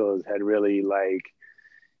Scratch Pickles had really like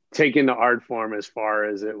taken the art form as far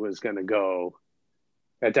as it was going to go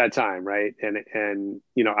at that time. Right. And,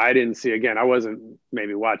 I didn't see, again, I wasn't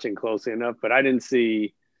maybe watching closely enough, but I didn't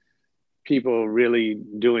see people really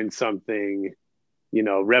doing something,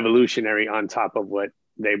 revolutionary on top of what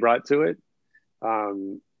they brought to it.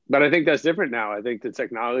 But I think that's different now. I think the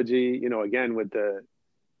technology, again, with the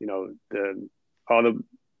all the,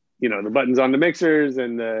 the buttons on the mixers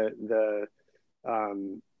and the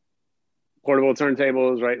portable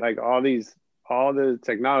turntables, right? Like all the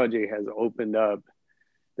technology has opened up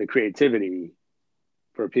the creativity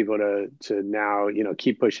for people to now,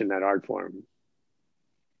 keep pushing that art form.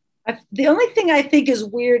 The only thing I think is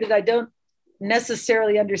weird, and I don't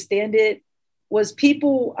necessarily understand it, was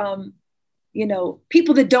people,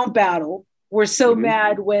 people that don't battle were so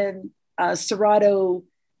mad when Serato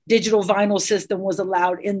digital vinyl system was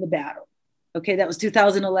allowed in the battle. Okay, that was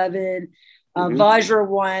 2011. Vajra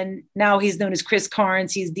won. Now he's known as Chris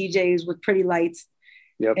Carnes. He's DJs with Pretty Lights.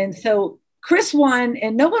 Yep. And so Chris won,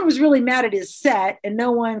 and no one was really mad at his set, and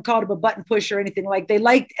no one called him a button push or anything. Like, they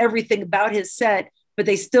liked everything about his set, but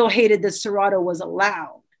they still hated that Serato was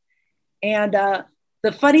allowed. And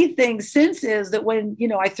the funny thing since is that when,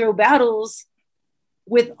 I throw battles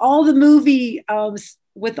with all the movie,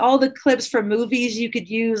 with all the clips from movies you could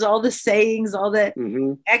use, all the sayings, all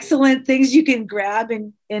the excellent things you can grab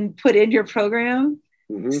and put in your program.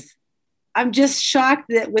 I'm just shocked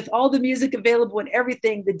that with all the music available and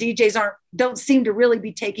everything, the DJs don't seem to really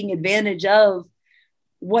be taking advantage of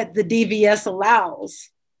what the DVS allows.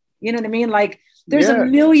 You know what I mean? Like There's a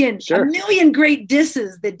million great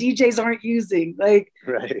disses that DJs aren't using. Like,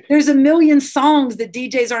 there's a million songs that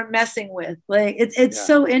DJs aren't messing with. Like, it's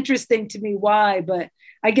so interesting to me why, but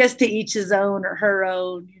I guess to each his own or her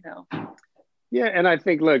own, you know. Yeah, and I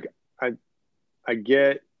think, look, I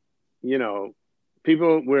get, you know,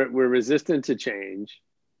 people we're resistant to change,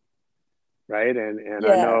 right? And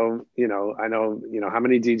I know how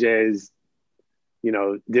many DJs, you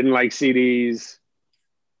know, didn't like CDs,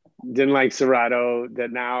 didn't like Serato,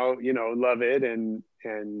 that now, you know, love it and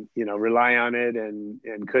you know, rely on it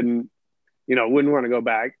and couldn't, you know, wouldn't want to go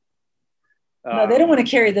back. No, they don't want to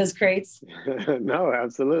carry those crates. No,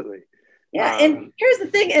 absolutely. Yeah, and here's the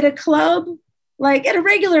thing: at a club, like at a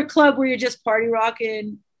regular club where you're just party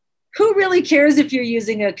rocking, who really cares if you're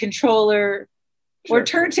using a controller or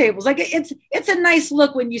turntables? Like, it's a nice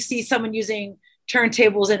look when you see someone using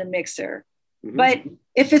turntables in a mixer. Mm-hmm. But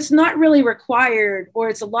if it's not really required, or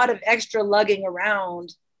it's a lot of extra lugging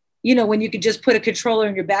around, you know, when you could just put a controller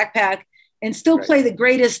in your backpack and still play the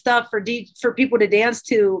greatest stuff for people to dance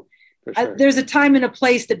to, there's a time and a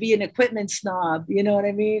place to be an equipment snob. You know what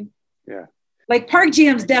I mean? Yeah. Like park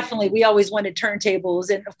jams, definitely. We always wanted turntables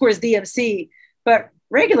and of course DMC, but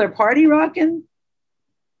regular party rocking,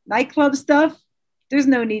 nightclub stuff, there's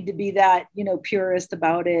no need to be that, you know, purist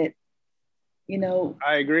about it. You know,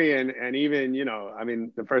 I agree. And even, you know, I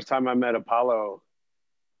mean, the first time I met Apollo,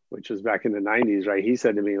 which was back in the 90s, right? He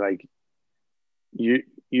said to me, like, you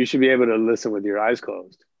should be able to listen with your eyes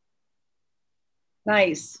closed.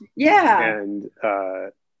 Nice. Yeah. And,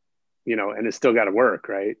 you know, and it's still got to work.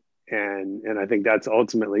 Right. And I think that's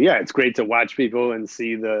ultimately, it's great to watch people and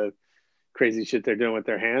see the crazy shit they're doing with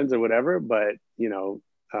their hands or whatever. But, you know,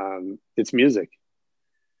 it's music.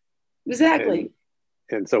 Exactly.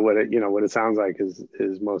 And so what it sounds like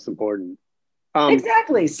is most important.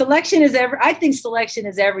 Exactly. I think selection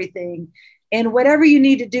is everything. And whatever you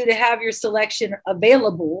need to do to have your selection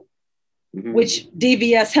available, which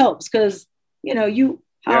DVS helps, because, you know,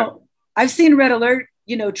 I've seen Red Alert,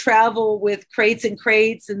 you know, travel with crates and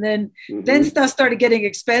crates, and then stuff started getting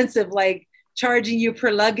expensive, like charging you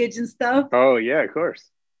per luggage and stuff. Oh yeah, of course.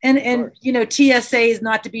 And you know, TSA is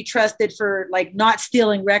not to be trusted for like not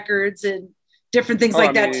stealing records and different things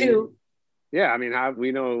that too. Yeah, I mean,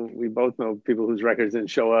 we both know people whose records didn't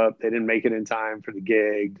show up. They didn't make it in time for the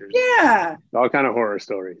gig. There's all kind of horror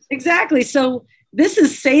stories. Exactly. So this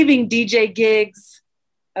is saving DJ gigs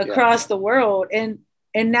across the world. And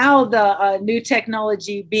now the new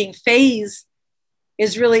technology being phased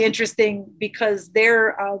is really interesting because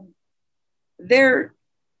they're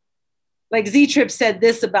like Z-Trip said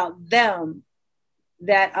this about them,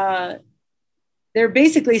 that they're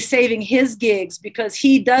basically saving his gigs because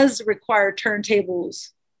he does require turntables,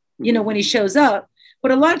 you know, when he shows up.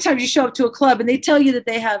 But a lot of times you show up to a club and they tell you that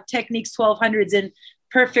they have Technics 1200s in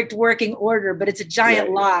perfect working order, but it's a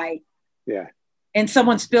giant lie. Yeah. And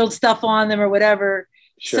someone spilled stuff on them or whatever.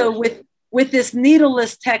 Sure. So with this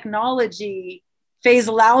needleless technology, Phase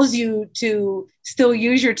allows you to still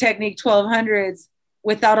use your Technic 1200s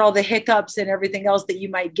without all the hiccups and everything else that you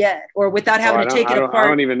might get, or without having to take it apart. I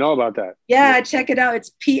don't even know about that. Yeah, check it out. It's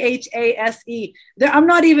PHASE. I'm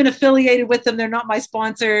not even affiliated with them. They're not my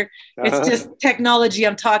sponsor. It's just technology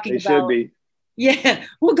I'm talking about. They should be. Yeah.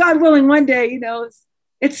 Well, God willing, one day, you know,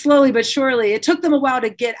 it's slowly but surely. It took them a while to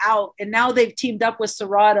get out, and now they've teamed up with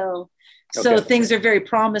Serato. So things are very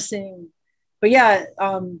promising. But yeah,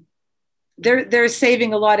 they're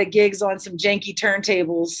saving a lot of gigs on some janky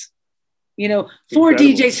turntables. You know, for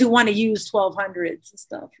DJs who want to use 1200s and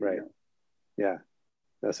stuff. Right. Yeah,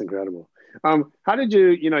 that's incredible. How did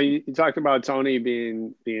you talked about Tony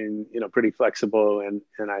being, you know, pretty flexible, and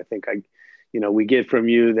I think we get from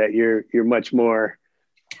you that you're much more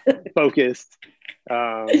focused.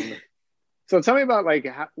 So tell me about like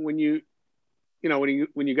when you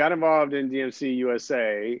got involved in DMC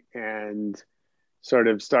USA and sort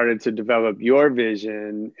of started to develop your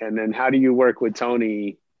vision, and then how do you work with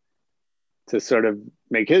Tony to sort of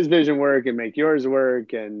make his vision work and make yours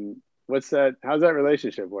work? And how's that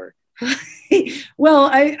relationship work? Well,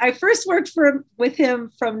 I first worked with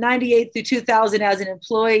him from 98 through 2000 as an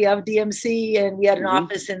employee of DMC. And we had an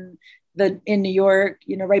office in New York,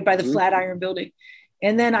 you know, right by the Flatiron building.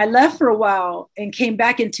 And then I left for a while and came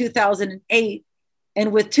back in 2008.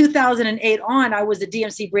 And with 2008 on, I was the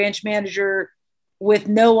DMC branch manager with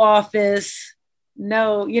no office,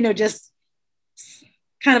 no, you know, just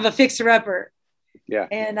kind of a fixer-upper. Yeah.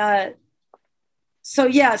 And so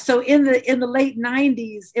in the late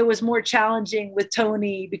 90s, it was more challenging with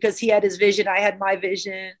Tony because he had his vision, I had my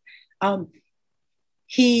vision.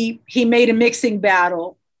 He made a mixing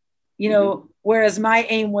battle, you know, Whereas my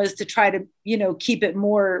aim was to try to, keep it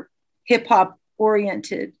more hip hop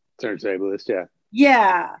oriented. Turntablist, yeah.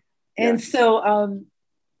 Yeah. And so,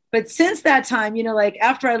 but since that time, like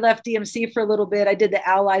after I left DMC for a little bit, I did the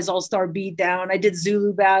Allies All-Star Beatdown. I did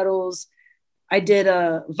Zulu battles. I did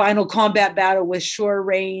a vinyl combat battle with Shore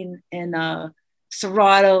Rain and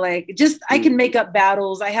Serato. Like I can make up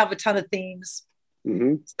battles. I have a ton of themes.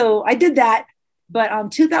 Mm-hmm. So I did that.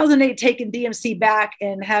 But 2008, taking DMC back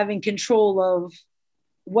and having control of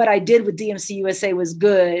what I did with DMC USA was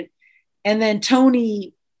good. And then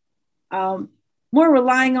Tony more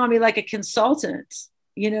relying on me like a consultant,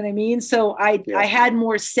 you know what I mean? So I had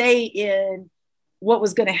more say in what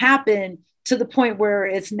was going to happen, to the point where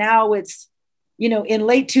it's, in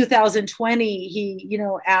late 2020, he,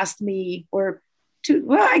 asked me,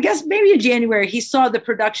 I guess maybe in January, he saw the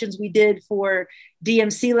productions we did for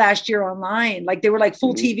DMC last year online. Like they were like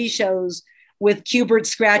full TV shows with Qbert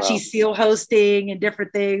Scratchy Seal hosting and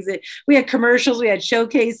different things. We had commercials, we had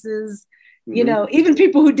showcases, even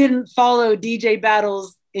people who didn't follow DJ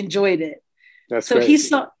battles enjoyed it. That's so great.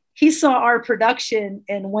 he saw our production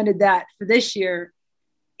and wanted that for this year.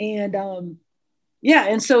 And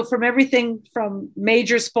and so from everything from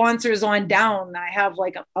major sponsors on down, I have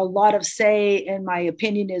like a lot of say, and my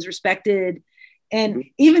opinion is respected. And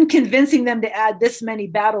even convincing them to add this many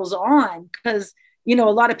battles on, because, a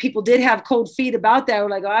lot of people did have cold feet about that. We're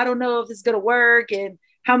like, oh, I don't know if it's going to work, and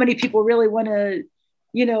how many people really want to,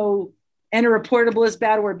 enter a portablist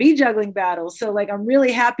battle or be juggling battles. So like, I'm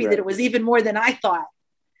really happy that it was even more than I thought.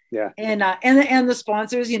 Yeah. And the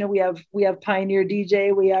sponsors, we have Pioneer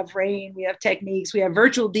DJ, we have Rain, we have Techniques, we have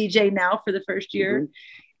Virtual DJ now for the first year.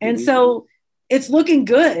 And so it's looking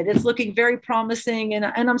good. It's looking very promising. And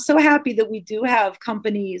I'm so happy that we do have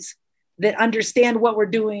companies that understand what we're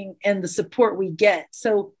doing and the support we get.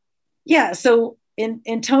 So, so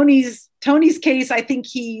in Tony's case, I think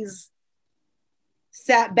he's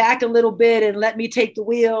sat back a little bit and let me take the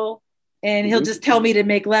wheel, and he'll just tell me to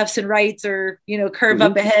make lefts and rights, or, curve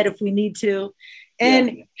up ahead if we need to.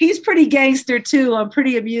 And he's pretty gangster too. I'm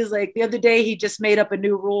pretty amused. Like the other day, he just made up a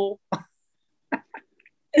new rule.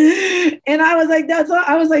 And I was like,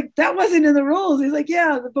 that wasn't in the rules. He's like,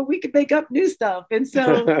 yeah, but we could make up new stuff. And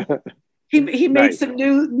so he made some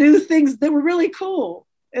new things that were really cool.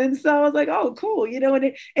 And so I was like, oh, cool.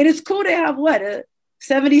 And it's cool to have a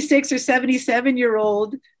 76 or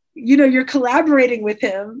 77-year-old, you're collaborating with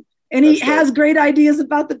him, and he has great ideas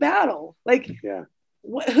about the battle. Like,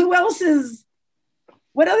 what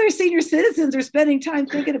other senior citizens are spending time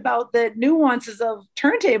thinking about the nuances of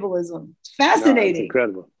turntablism? It's fascinating. No, it's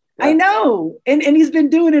incredible. Yeah. I know. And he's been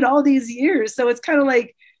doing it all these years. So it's kind of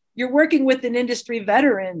like you're working with an industry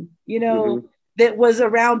veteran, that was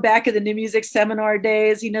around back in the New Music Seminar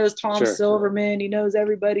days. He knows Tom Silverman. He knows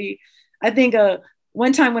everybody. I think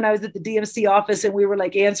one time when I was at the DMC office and we were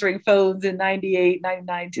like answering phones in 98,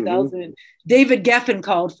 99, 2000, David Geffen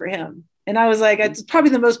called for him. And I was like, it's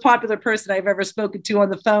probably the most popular person I've ever spoken to on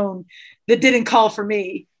the phone that didn't call for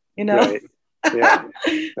me, Right. Yeah.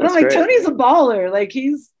 And I'm like, great. Tony's a baller. Like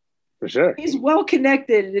he's well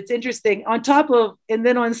connected. It's interesting. On top of, and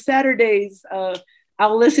then on Saturdays,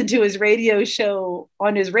 I'll listen to his radio show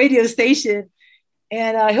on his radio station,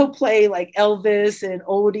 and he'll play like Elvis and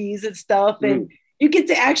oldies and stuff. And you get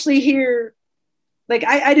to actually hear, like,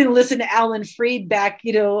 I didn't listen to Alan Freed back,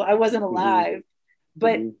 I wasn't alive.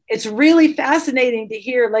 But it's really fascinating to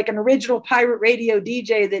hear like an original pirate radio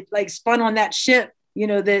DJ that like spun on that ship,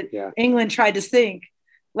 that England tried to sink.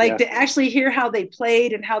 Like to actually hear how they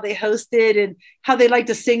played and how they hosted and how they like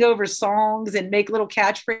to sing over songs and make little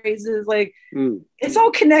catchphrases. Like it's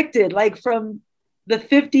all connected, like from the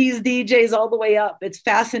 50s DJs all the way up. It's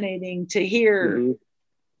fascinating to hear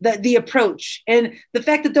the approach and the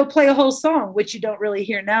fact that they'll play a whole song, which you don't really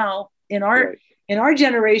hear now in our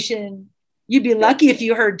generation. You'd be lucky if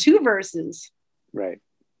you heard two verses. Right.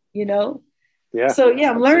 Yeah. So I'm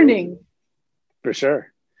absolutely learning. For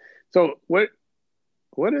sure. So what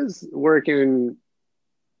is working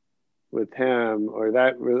with him, or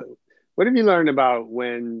that? What have you learned about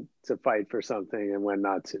when to fight for something and when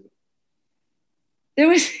not to? There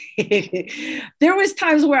was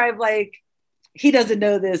times where I'm like, he doesn't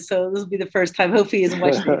know this, so this will be the first time. Hopefully he hasn't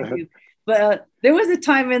watched the interview. But there was a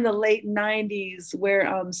time in the late 90s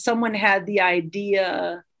where someone had the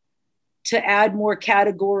idea to add more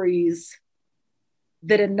categories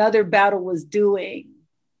that another battle was doing.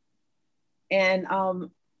 And,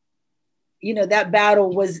 that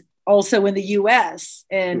battle was also in the US,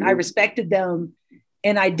 and I respected them,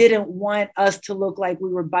 and I didn't want us to look like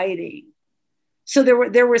we were biting. So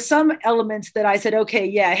there were some elements that I said,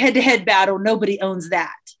 okay, head-to-head battle, nobody owns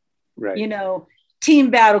that. Right. You know, team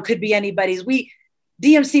battle could be anybody's.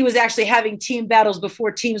 DMC was actually having team battles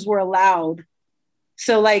before teams were allowed.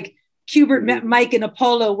 So like Qbert, Mike, and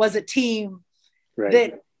Apollo was a team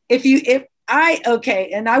that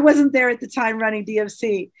and I wasn't there at the time running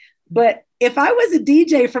DMC, but if I was a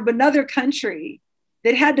DJ from another country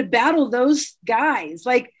that had to battle those guys,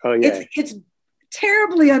 like it's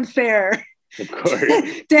terribly unfair. Of course.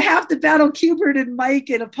 to have to battle Qbert and Mike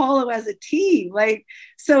and Apollo as a team. Like,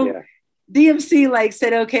 so DMC like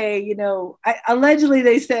said, okay, you know, allegedly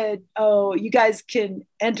they said, oh, you guys can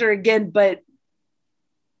enter again, but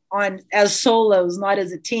as solos, not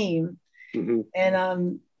as a team.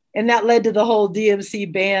 Mm-hmm. And that led to the whole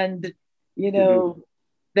DMC banned, you know,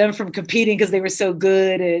 them from competing because they were so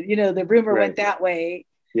good. And, you know, the rumor went that way.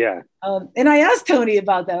 Yeah. And I asked Tony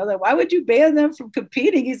about that. I was like, why would you ban them from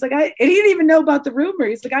competing? He's like, and he didn't even know about the rumor.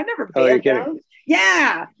 He's like, I never banned them.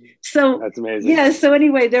 Yeah. So that's amazing. Yeah. So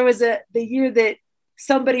anyway, there was the year that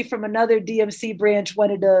somebody from another DMC branch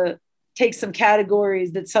wanted to take some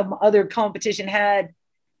categories that some other competition had.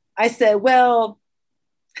 I said, well,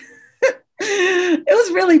 it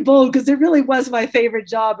was really bold because it really was my favorite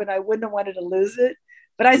job and I wouldn't have wanted to lose it.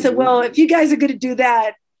 But I said, well, if you guys are going to do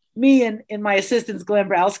that, me and my assistant's Glenn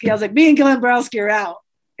Browski, I was like, me and Glenn Browski are out.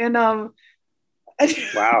 And wow.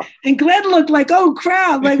 And Glenn looked like, oh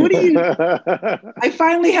crap, like what are you? I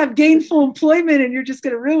finally have gainful employment and you're just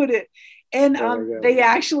going to ruin it. And they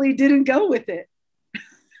actually didn't go with it.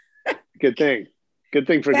 Good thing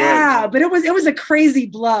for Glenn. Yeah, but it was a crazy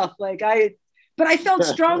bluff. But I felt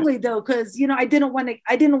strongly though, because you know I didn't want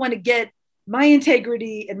to get my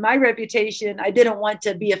integrity and my reputation. I didn't want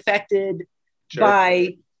to be affected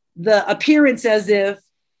by the appearance as if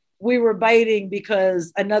we were biting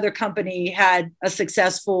because another company had a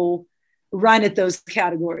successful run at those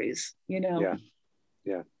categories, you know?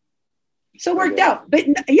 Yeah. So it worked out. But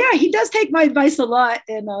yeah, he does take my advice a lot.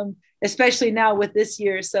 And especially now with this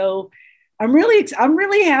year. So I'm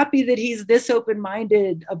really happy that he's this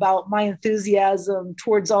open-minded about my enthusiasm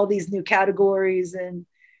towards all these new categories and,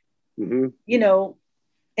 you know,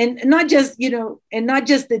 and not just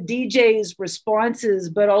the DJ's responses,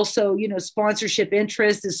 but also, you know, sponsorship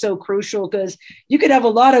interest is so crucial because you could have a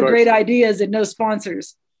lot of great ideas and no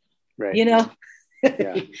sponsors, you know,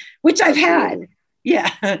 which I've had. Yeah.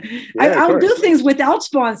 I'll do things without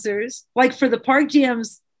sponsors. Like for the park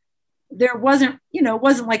jams, there wasn't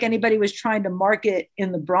like anybody was trying to market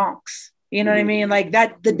in the Bronx. You know what I mean? Like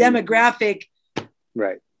that, the demographic,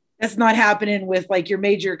 that's not happening with like your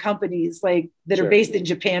major companies like that are based in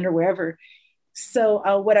Japan or wherever.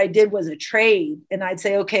 So what I did was a trade and I'd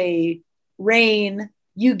say, okay, Rain,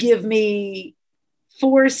 you give me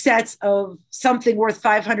 4 sets of something worth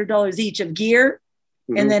 $500 each of gear.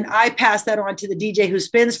 And then I pass that on to the DJ who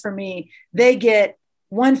spins for me. They get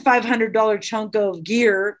one $500 chunk of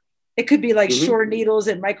gear. It could be like short needles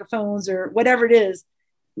and microphones or whatever it is.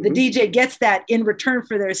 The DJ gets that in return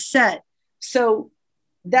for their set. So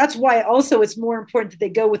that's why also it's more important that they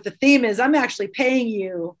go with the theme is I'm actually paying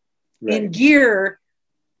you in gear,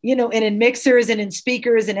 you know, and in mixers and in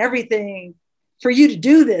speakers and everything for you to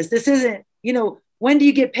do this. This isn't, you know, when do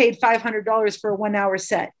you get paid $500 for a 1 hour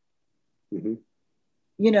set?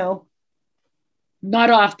 You know,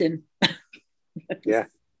 not often. Yeah.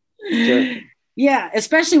 Sure. Yeah.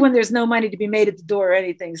 Especially when there's no money to be made at the door or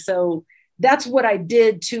anything. So that's what I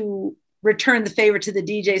did to return the favor to the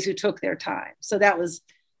DJs who took their time. So that was,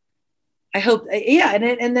 I hope,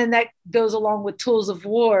 and then that goes along with Tools of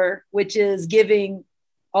War, which is giving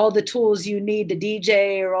all the tools you need to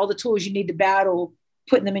DJ or all the tools you need to battle,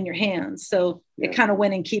 putting them in your hands. So it kind of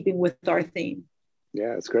went in keeping with our theme.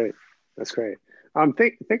 Yeah, that's great. That's great.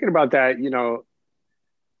 Thinking about that, you know,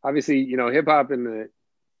 obviously, you know, hip hop in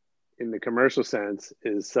the commercial sense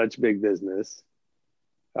is such big business.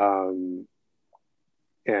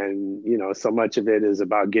 And, you know, so much of it is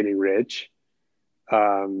about getting rich.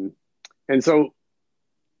 And so,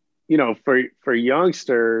 you know, for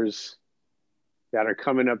youngsters that are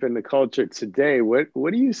coming up in the culture today, what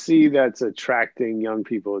do you see that's attracting young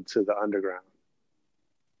people to the underground?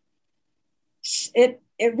 It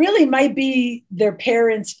really might be their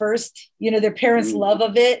parents first, you know, their parents' love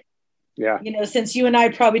of it. Yeah. You know, since you and I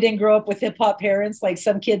probably didn't grow up with hip hop parents, like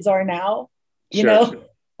some kids are now, you know,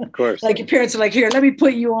 of course, like your parents are like, here, let me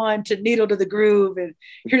put you on to Needle to the Groove. And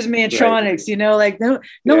here's Mantronics, you know, like no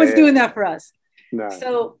one's doing that for us. No.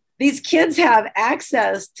 So these kids have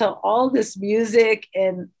access to all this music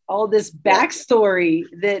and all this backstory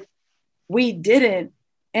that we didn't.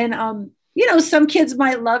 And, you know, some kids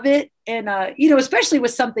might love it. And, you know, especially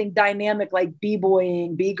with something dynamic like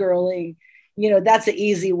b-boying, b-girling, that's an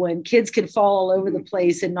easy one. Kids can fall all over the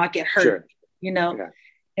place and not get hurt, sure. Yeah.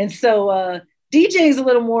 And so DJ is a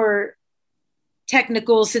little more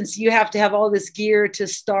technical since you have to have all this gear to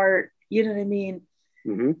start, you know what I mean?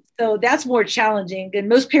 Mm-hmm. So that's more challenging, and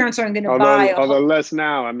most parents aren't going to buy. Although less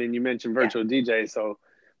now. I mean, you mentioned virtual DJ, so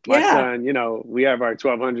my son, we have our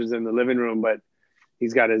 1200s in the living room, but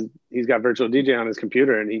he's got virtual DJ on his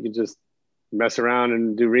computer, and he can just mess around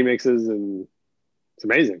and do remixes, and it's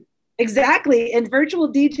amazing. Exactly, and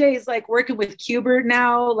virtual DJ is like working with Qbert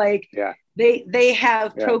now. Like, they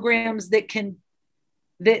have programs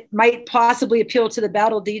that might possibly appeal to the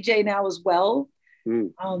battle DJ now as well.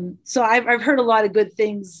 So I've heard a lot of good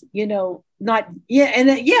things, just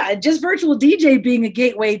virtual DJ being a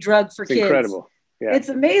gateway drug for kids. Incredible. Yeah. It's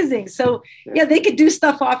amazing. So they could do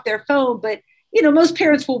stuff off their phone, but most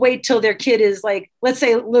parents will wait till their kid is like, let's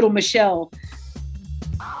say little Michelle.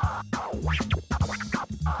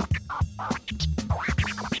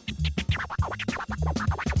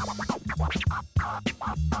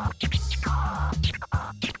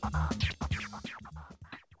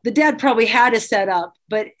 The dad probably had a setup,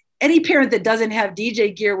 but any parent that doesn't have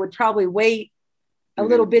DJ gear would probably wait a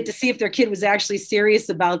little bit to see if their kid was actually serious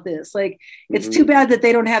about this. Like, it's too bad that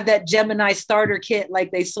they don't have that Gemini starter kit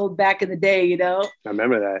like they sold back in the day, I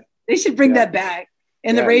remember that. They should bring that back.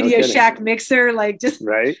 And the Radio Shack mixer, like, just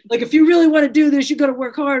right. Like, if you really want to do this, you got to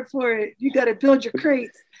work hard for it. You got to build your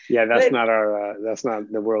crates. That's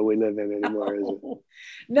not the world we live in anymore, is it?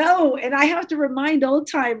 No, and I have to remind old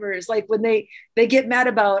timers, like, when they get mad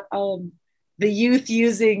about the youth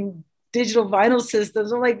using digital vinyl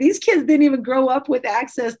systems, I'm like, these kids didn't even grow up with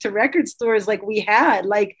access to record stores like we had.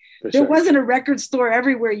 Like, there wasn't a record store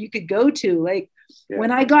everywhere you could go to. Like, when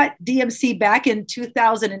I got DMC back in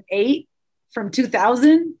 2008 from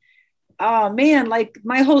 2000, oh man, like,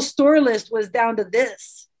 my whole store list was down to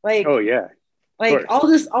this. Like, oh yeah. Like,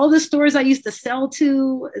 all the stores I used to sell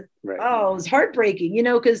to, it was heartbreaking,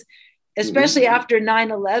 because especially after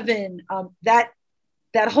 9/11, that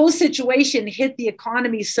whole situation hit the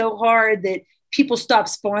economy so hard that people stopped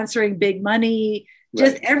sponsoring big money,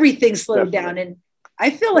 just everything slowed down. And I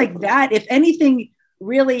feel like that, if anything,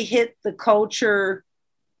 really hit the culture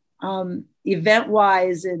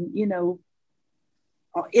event-wise, and,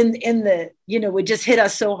 in the, it just hit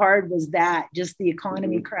us so hard, was that just the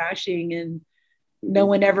economy crashing and no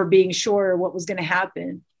one ever being sure what was going to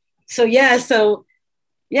happen. So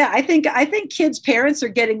I think kids' parents are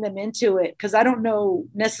getting them into it, because I don't know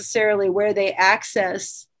necessarily where they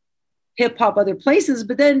access hip hop other places,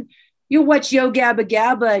 but then you'll watch Yo Gabba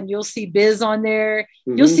Gabba and you'll see Biz on there.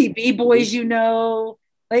 You'll see B-Boys,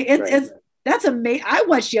 like, that's amazing. I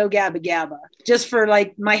watched Yo Gabba Gabba just for,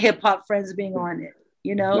 like, my hip hop friends being on it,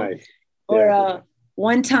 Nice. Or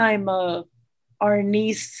one time our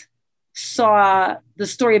niece saw the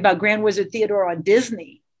story about Grand Wizard Theodore on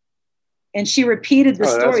Disney, and she repeated the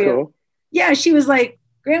story. Cool. She was like,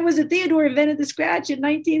 Grand Wizard Theodore invented the scratch in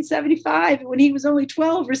 1975 when he was only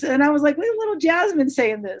 12 or so. And I was like, look at little Jasmine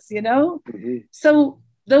saying this, So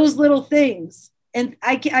those little things, and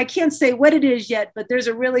I can't say what it is yet, but there's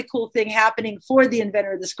a really cool thing happening for the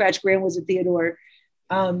inventor of the scratch, Grand Wizard Theodore,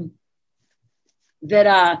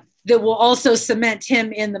 that will also cement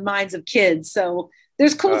him in the minds of kids. So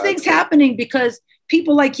there's cool things happening because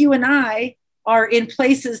people like you and I are in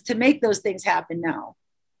places to make those things happen now.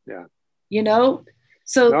 Yeah.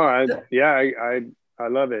 So no, I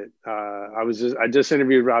love it. I just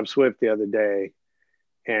interviewed Rob Swift the other day,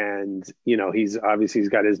 and he's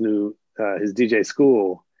got his new his DJ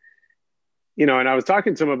school, and I was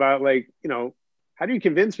talking to him about, like, how do you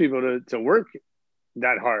convince people to work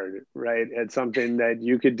that hard, right, at something that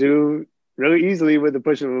you could do really easily with the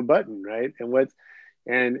push of a button, right?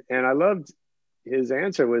 And I loved his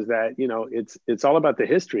answer was that, it's all about the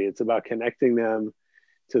history. It's about connecting them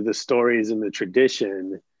to the stories and the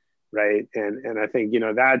tradition, right? And I think,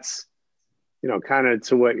 that's, kind of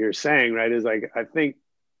to what you're saying, right? Is like, I think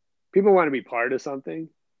people want to be part of something.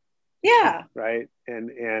 Yeah. Right.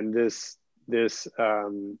 And this,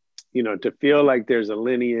 to feel like there's a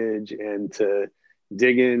lineage and to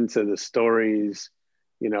dig into the stories,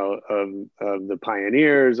 of the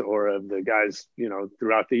pioneers or of the guys,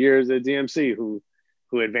 throughout the years at DMC who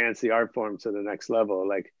advanced the art form to the next level.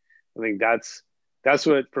 Like, I think that's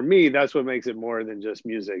what, for me, that's what makes it more than just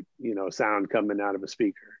music, sound coming out of a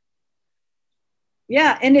speaker.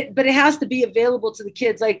 Yeah. But it has to be available to the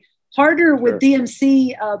kids. Like, harder with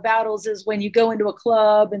DMC battles is when you go into a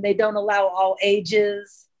club and they don't allow all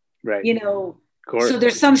ages, right? So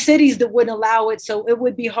there's some cities that wouldn't allow it. So it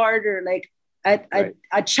would be harder. Like,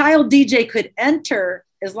 a child DJ could enter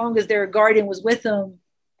as long as their guardian was with them,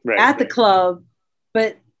 at the club,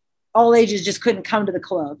 but all ages just couldn't come to the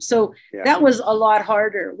club. So that was a lot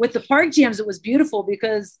harder. With the park jams, it was beautiful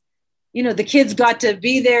because, you know, the kids got to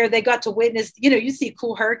be there. They got to witness, you know, you see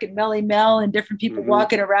Cool Herc and Melly Mel and different people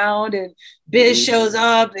walking around, and Biz shows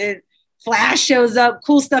up and Flash shows up,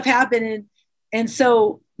 cool stuff happening. And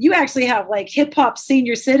so you actually have like hip hop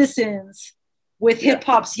senior citizens with hip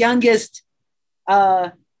hop's youngest,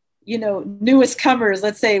 you know, newest comers,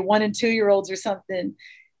 let's say 1 and 2 year olds or something.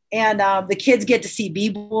 And the kids get to see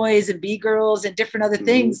B-boys and B-girls and different other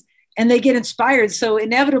things, and they get inspired. So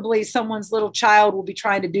inevitably someone's little child will be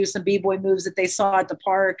trying to do some B-boy moves that they saw at the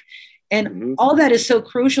park. And all that is so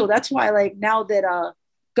crucial. That's why, like, now that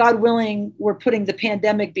God willing, we're putting the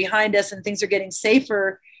pandemic behind us and things are getting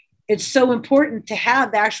safer, it's so important to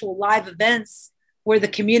have actual live events where the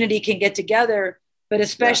community can get together, but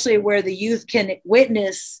especially where the youth can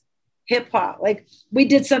witness hip hop. Like, we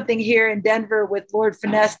did something here in Denver with Lord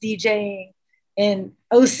Finesse DJing, and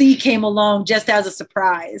OC came along just as a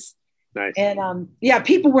surprise. Nice. And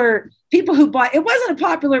people who bought, it wasn't a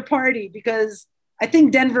popular party because I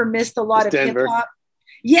think Denver missed a lot of hip hop.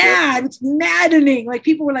 Yeah, it's maddening. Like,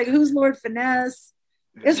 people were like, who's Lord Finesse?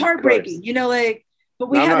 It's heartbreaking, you know, like, but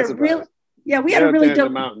we had a real, we had a really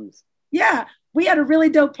dope mountains. Yeah, we had a really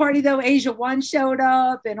dope party though. Asia One showed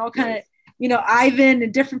up and all kind of, you know, Ivan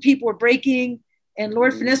and different people were breaking, and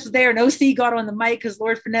Lord Finesse was there, and OC got on the mic because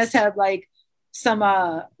Lord Finesse had like some,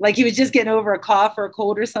 like he was just getting over a cough or a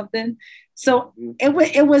cold or something. So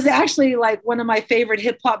it was actually like one of my favorite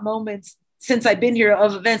hip hop moments since I've been here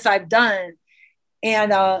of events I've done.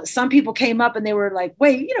 And some people came up and they were like,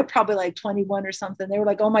 wait, you know, probably like 21 or something. They were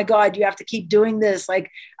like, oh my God, you have to keep doing this.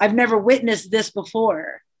 Like, I've never witnessed this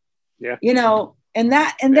before. Yeah. You know, and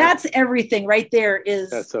that's everything right there.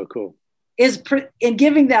 That's so cool. In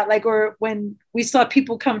giving that, like, or when we saw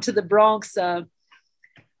people come to the Bronx,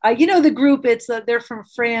 you know, the group, they're from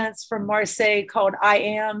France, from Marseille, called I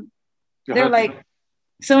Am. They're like,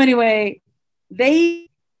 so anyway,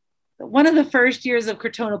 one of the first years of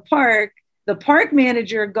Crotona Park, the park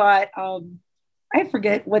manager got, I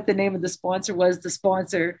forget what the name of the sponsor was,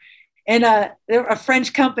 and they're a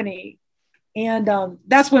French company. And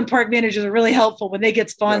that's when park managers are really helpful, when they get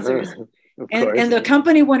sponsors. And the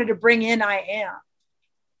company wanted to bring in I Am.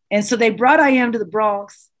 And so they brought I Am to the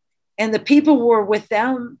Bronx, and the people who were with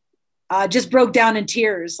them just broke down in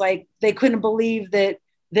tears. Like, they couldn't believe that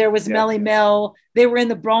there was Melly Mel. They were in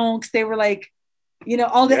the Bronx. They were like, you know,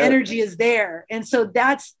 all the energy is there. And so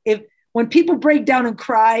when people break down and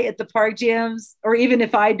cry at the park jams, or even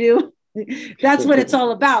if I do, that's what it's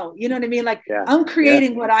all about. You know what I mean? Like, I'm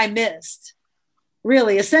creating what I missed.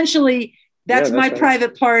 Really, essentially, that's my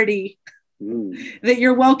private party that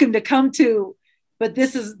you're welcome to come to. But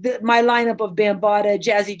this is my lineup of Bambaataa,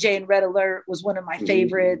 Jazzy J, and Red Alert was one of my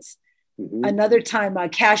favorites. Another time,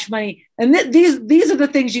 Cash Money. And these are the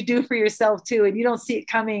things you do for yourself too, and you don't see it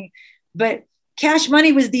coming. But Cash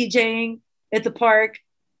Money was DJing at the park,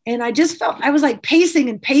 and I just felt, I was like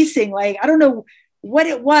pacing. Like, I don't know what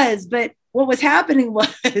it was, but what was happening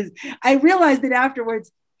was I realized that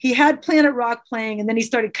afterwards he had Planet Rock playing, and then he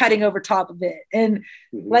started cutting over top of it. And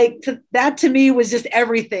like, that to me was just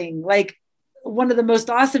everything. Like, one of the most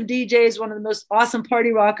awesome DJs, one of the most awesome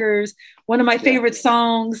party rockers, one of my favorite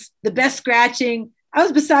songs, the best scratching. I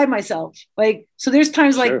was beside myself. Like, so there's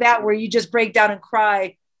times like that where you just break down and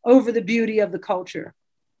cry over the beauty of the culture.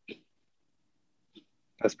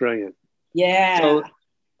 That's brilliant. Yeah.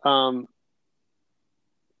 So,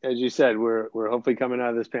 as you said, we're hopefully coming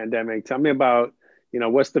out of this pandemic. Tell me about, you know,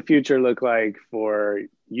 what's the future look like for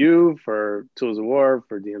you, for Tools of War,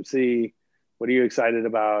 for DMC? What are you excited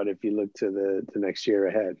about if you look to the next year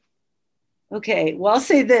ahead? Okay, well, I'll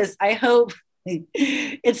say this. I hope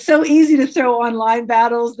it's so easy to throw online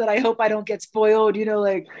battles that I hope I don't get spoiled. You know,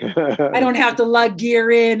 like, I don't have to lug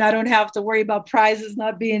gear in. I don't have to worry about prizes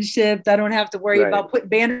not being shipped. I don't have to worry about putting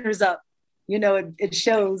banners up. You know, it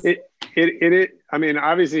shows. I mean,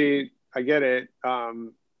 obviously, I get it.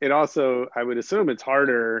 It also, I would assume it's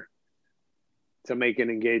harder to make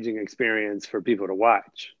an engaging experience for people to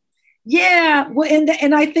watch. Yeah, well,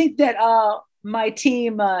 and I think that my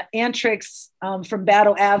team, Antrix from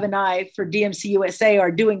Battle Ave and I for DMC USA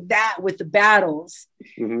are doing that with the battles.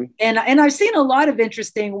 And I've seen a lot of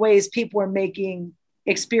interesting ways people are making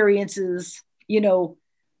experiences, you know,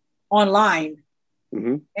 online.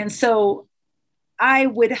 And so I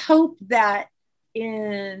would hope that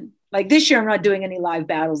in, like, this year, I'm not doing any live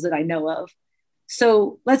battles that I know of.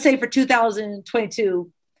 So let's say for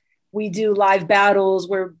 2022, we do live battles.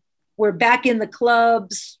 We're back in the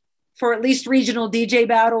clubs for at least regional DJ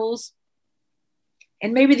battles.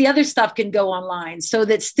 and maybe the other stuff can go online so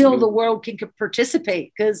that still the world can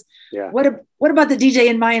participate. Because what about the DJ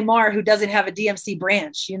in Myanmar who doesn't have a DMC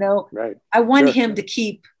branch? You know, right? I want him to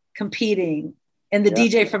keep competing, and the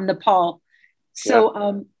DJ from Nepal.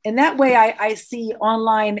 So in that way, I see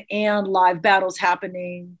online and live battles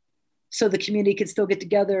happening, so the community can still get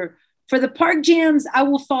together. For the park jams, I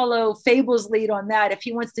will follow Fable's lead on that. If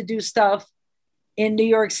he wants to do stuff in New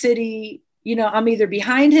York City, you know, I'm either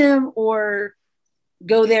behind him or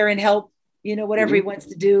go there and help, you know, whatever he wants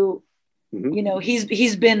to do. You know,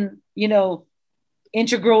 he's been, you know,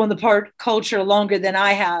 integral in the park culture longer than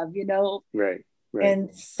I have, you know. Right.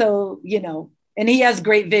 And so, you know, and he has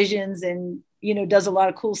great visions and, you know, does a lot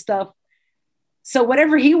of cool stuff. So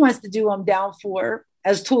whatever he wants to do, I'm down for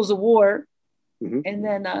as tools of war. And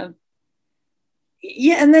then, and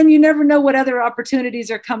then you never know what other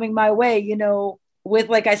opportunities are coming my way, you know, with,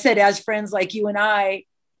 like I said, as friends like you and I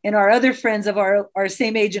and our other friends of our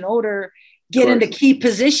same age and older get into key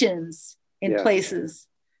positions in places.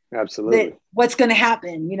 Absolutely. What's going to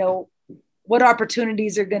happen, you know, what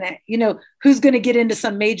opportunities are going to, you know, who's going to get into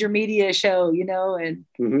some major media show, you know, and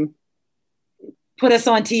put us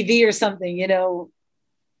on TV or something, you know.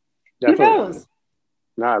 Definitely. Who knows?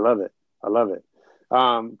 No, I love it.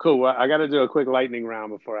 Cool. Well, I got to do a quick lightning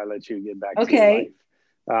round before I let you get back to your life.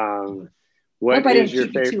 What hope I didn't your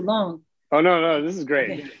keep you too long. Oh, no, this is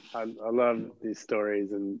great. Okay. I love these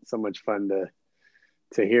stories and so much fun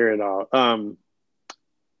to hear it all.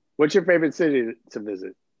 What's your favorite city to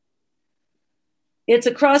visit? It's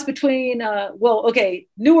a cross between,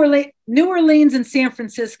 New Orleans and San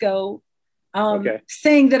Francisco.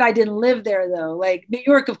 Saying that I didn't live there though, like New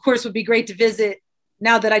York, of course, would be great to visit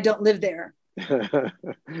now that I don't live there.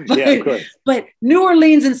 Of course. But New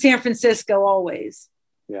Orleans and San Francisco always.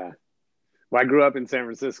 Yeah. Well, I grew up in San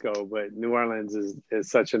Francisco, but New Orleans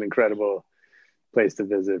is such an incredible place to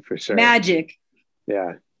visit for sure. Magic.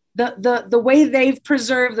 Yeah. The way they've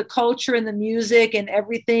preserved the culture and the music and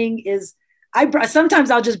everything is,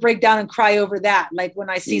 sometimes I'll just break down and cry over that. Like when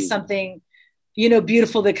I see something, you know,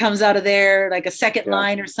 beautiful that comes out of there, like a second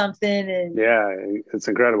line or something. And it's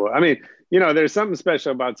incredible. I mean, you know, there's something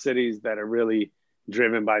special about cities that are really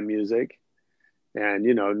driven by music. And,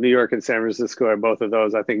 you know, New York and San Francisco are both of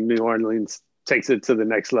those. I think New Orleans takes it to the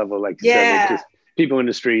next level. Like you said, just people in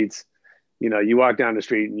the streets, you know, you walk down the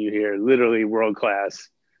street and you hear literally world-class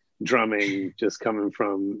drumming just coming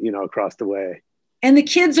from, you know, across the way. And the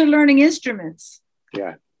kids are learning instruments.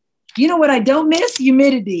 Yeah. You know what I don't miss?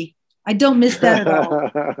 Humidity. I don't miss that at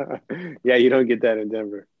all. Yeah, you don't get that in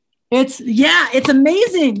Denver. It's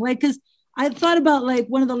amazing. Like, because I thought about like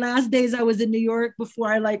one of the last days I was in New York before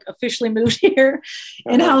I like officially moved here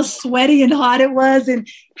and how sweaty and hot it was and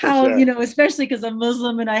how, you know, especially because I'm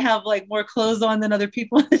Muslim and I have like more clothes on than other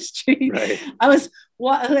people on the street. Right. I was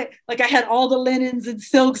like I had all the linens and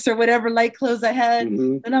silks or whatever light clothes I had.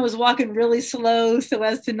 And I was walking really slow so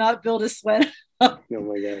as to not build a sweat. Oh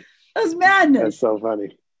my God. That was madness. That's so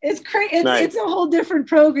funny. It's crazy. It's a whole different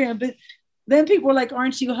program. But then people were like,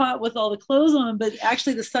 aren't you hot with all the clothes on? But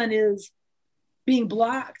actually the sun is being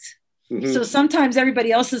blocked. So sometimes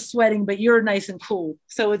everybody else is sweating, but you're nice and cool.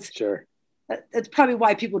 So it's that's probably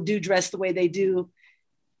why people do dress the way they do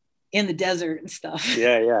in the desert and stuff.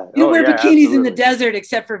 Yeah. You wear bikinis in the desert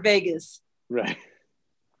except for Vegas. Right.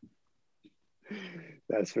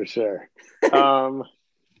 That's for sure.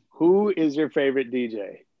 Who is your favorite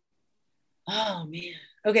DJ? Oh man.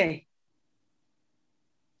 Okay.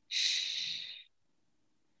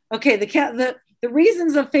 The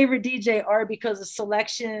reasons of favorite DJ are because of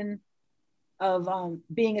selection, of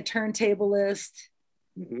being a turntablist,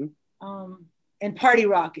 and party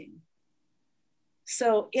rocking.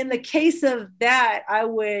 So in the case of that, I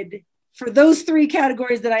would, for those three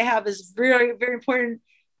categories that I have is very, very important,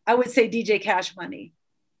 I would say DJ Cash Money.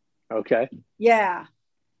 Okay. Yeah.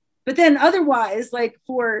 But then otherwise, like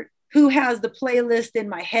for who has the playlist in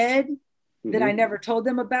my head that I never told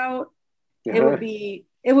them about, it would be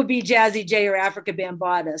Jazzy J or Africa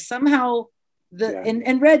Bambaataa. Somehow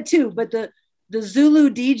and Red too, but the Zulu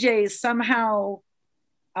DJs somehow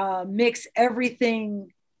mix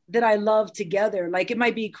everything that I love together. Like it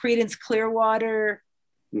might be Creedence Clearwater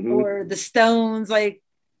or the Stones, like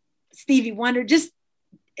Stevie Wonder,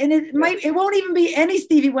 and it won't even be any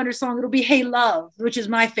Stevie Wonder song. It'll be Hey Love, which is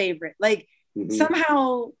my favorite. Like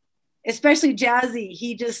somehow, especially Jazzy,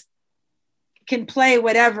 he just can play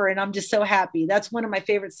whatever. And I'm just so happy. That's one of my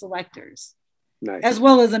favorite selectors. Nice. As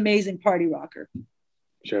well as amazing party rocker.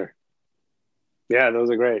 Sure. Yeah, those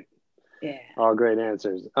are great. Yeah. All great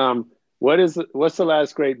answers. What's the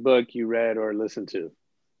last great book you read or listened to?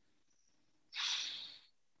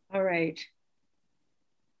 All right.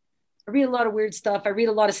 I read a lot of weird stuff. I read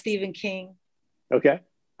a lot of Stephen King. Okay.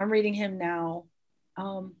 I'm reading him now.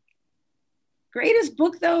 Greatest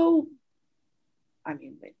book though, I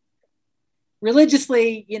mean,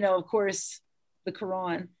 religiously, of course, the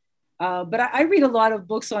Quran. But I read a lot of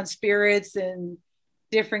books on spirits and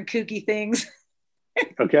different kooky things.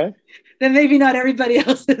 Okay. That maybe not everybody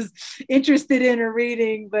else is interested in or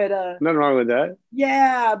reading, but nothing wrong with that.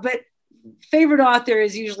 Yeah, but favorite author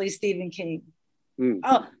is usually Stephen King.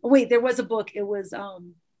 Oh wait, there was a book. It was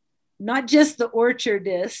not just The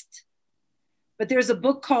Orchardist, but there's a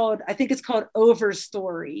book called, I think it's called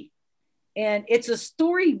Overstory, and it's a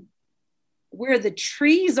story where the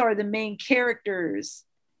trees are the main characters,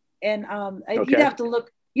 and you'd have to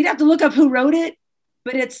look up who wrote it.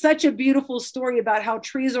 But it's such a beautiful story about how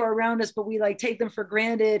trees are around us, but we like take them for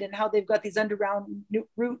granted, and how they've got these underground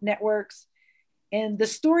root networks. And the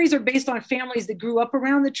stories are based on families that grew up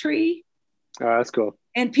around the tree. Oh, that's cool.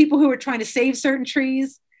 And people who are trying to save certain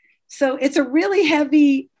trees. So it's a really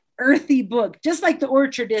heavy, earthy book, just like The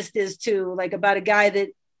Orchardist is too, like about a guy that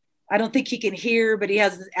I don't think he can hear, but he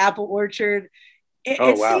has this apple orchard.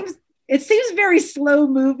 It seems very slow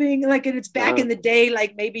moving, like, and it's back in the day,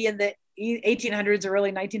 like maybe in the 1800s or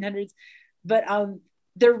early 1900s, but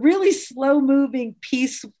they're really slow moving,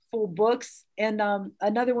 peaceful books. And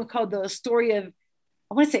another one called The Story of,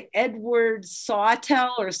 I want to say Edward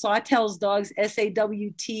Sawtell, or Sawtell's Dogs,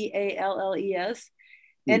 Sawtalles.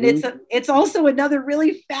 And it's also another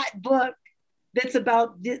really fat book that's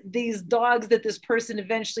about these dogs that this person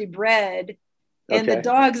eventually bred. And the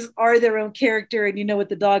dogs are their own character, and you know what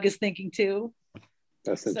the dog is thinking too.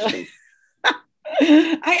 That's interesting.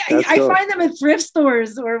 I find them at thrift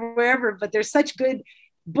stores or wherever, but they're such good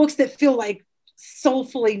books that feel like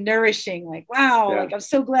soulfully nourishing. Like, wow, like I'm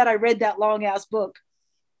so glad I read that long ass book.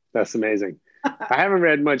 That's amazing. I haven't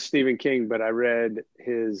read much Stephen King, but I read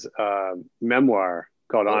his memoir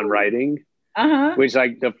called On Writing, which,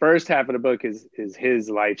 like, the first half of the book is his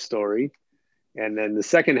life story. And then the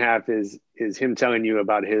second half is him telling you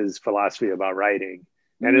about his philosophy about writing.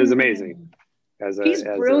 And it was amazing. He's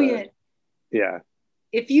brilliant.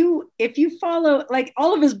 If you follow, like,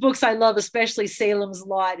 all of his books I love, especially Salem's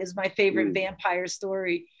Lot is my favorite vampire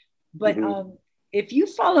story. But if you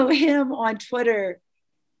follow him on Twitter,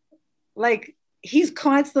 like, he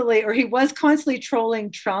was constantly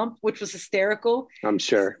trolling Trump, which was hysterical. I'm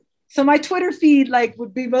sure. So my Twitter feed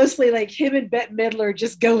would be mostly like him and Bette Midler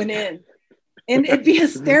just going in, and it'd be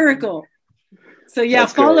hysterical. So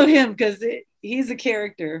follow him because he's a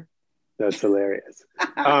character. That's hilarious.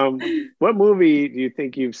 What movie do you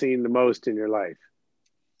think you've seen the most in your life?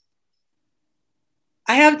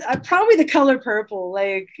 I have probably The Color Purple.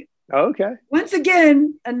 Okay. Once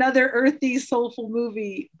again, another earthy, soulful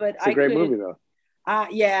movie. But it's a great movie, though.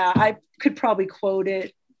 I could probably quote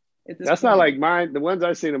it. That's not like mine. The ones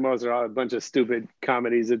I've seen the most are all a bunch of stupid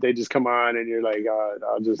comedies that they just come on and you're like, oh,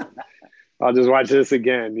 I'll just watch this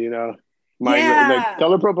again, Like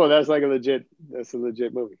Color Purple, that's a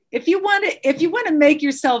legit movie. If you want to make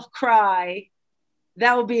yourself cry,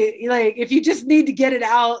 that would be like, if you just need to get it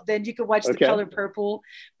out, then you can watch The Color Purple.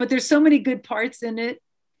 But there's so many good parts in it.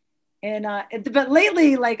 And but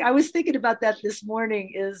lately, like, I was thinking about that this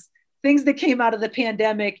morning, is things that came out of the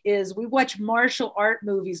pandemic is we watch martial art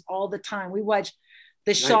movies all the time. We watch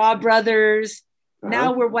the Shaw Brothers.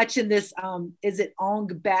 Now we're watching this, is it Ong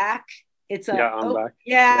Bak? It's Ong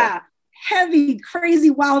Bak. Heavy, crazy,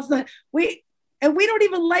 wild stuff. We don't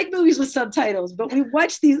even like movies with subtitles, but we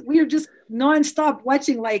watch these. We are just nonstop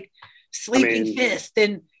watching, like, Sleeping Fist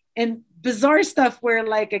and bizarre stuff where,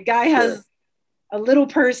 like, a guy has a little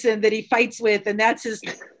person that he fights with, and that's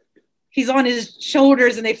he's on his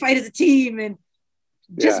shoulders, and they fight as a team, and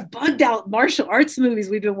just bugged out martial arts movies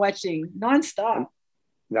we've been watching nonstop.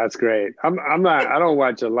 That's great. I don't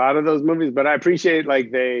watch a lot of those movies, but I appreciate,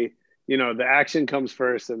 like, they, the action comes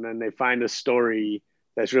first, and then they find a story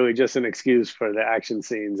that's really just an excuse for the action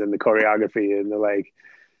scenes and the choreography and the, like,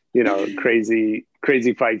 crazy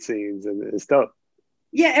fight scenes, and it's dope.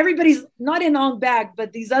 Yeah, everybody's not in Ong Bak,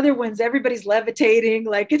 but these other ones, everybody's levitating.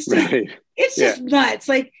 Like, it's just, it's just nuts.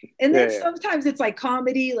 Like, and then sometimes it's like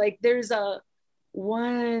comedy. Like, there's a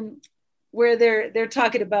one where they're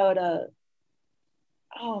talking about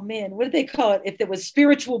oh man, what did they call it? If it was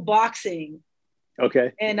spiritual boxing.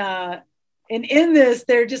 Okay. And in this,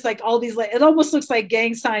 they're just like all these, like, it almost looks like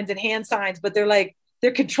gang signs and hand signs, but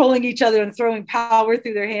they're controlling each other and throwing power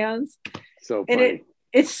through their hands. So funny. And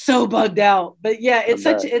it's so bugged out. But yeah, it's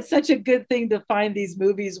such a good thing to find these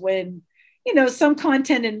movies when, some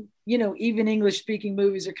content in even English speaking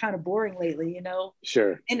movies are kind of boring lately,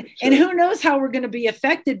 Sure. And who knows how we're going to be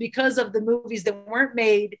affected because of the movies that weren't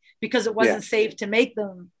made because it wasn't safe to make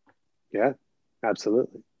them. Yeah,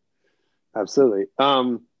 absolutely. Absolutely.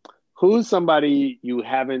 Who's somebody you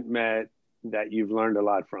haven't met that you've learned a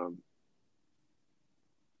lot from?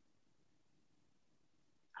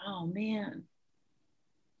 Oh man.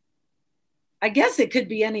 I guess it could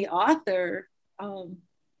be any author.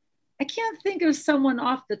 I can't think of someone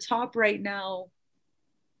off the top right now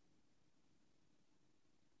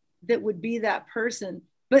that would be that person.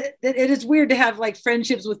 But it is weird to have like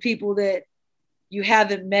friendships with people that you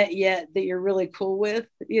haven't met yet that you're really cool with,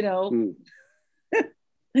 But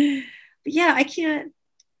yeah, I can't.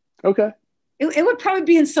 Okay. It would probably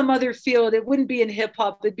be in some other field. It wouldn't be in hip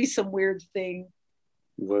hop. It'd be some weird thing.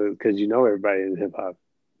 Well, because everybody in hip hop.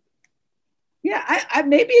 Yeah, I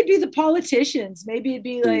maybe it'd be the politicians. Maybe it'd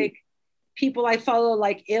be like people I follow,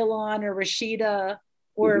 like Elon or Rashida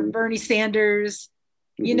or Bernie Sanders,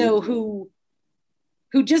 who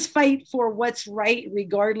just fight for what's right,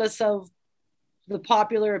 regardless of the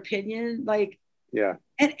popular opinion. Like, yeah.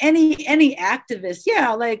 And any activist,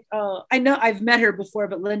 like I know I've met her before,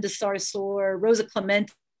 but Linda Sarsour, Rosa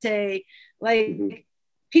Clemente, like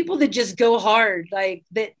people that just go hard, like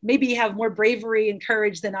that maybe have more bravery and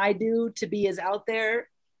courage than I do to be as out there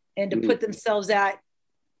and to put themselves at,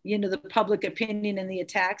 the public opinion and the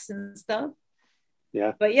attacks and stuff.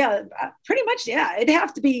 Yeah. But yeah, pretty much, it'd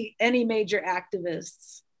have to be any major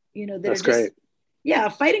activists, that That's are just, great. Yeah,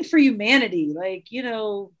 fighting for humanity. Like,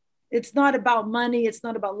 it's not about money. It's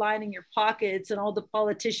not about lining your pockets and all the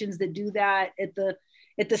politicians that do that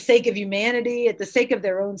at the sake of humanity, at the sake of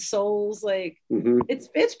their own souls. Like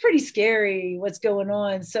it's pretty scary what's going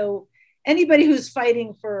on. So anybody who's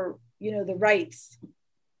fighting for, the rights,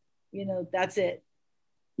 that's it.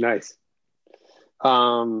 Nice.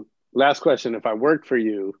 Last question. If I worked for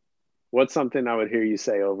you, what's something I would hear you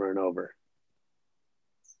say over and over?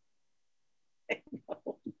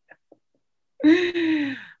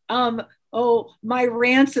 My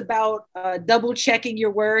rants about double checking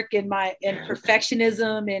your work and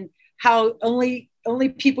perfectionism and how only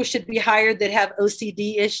people should be hired that have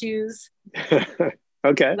OCD issues.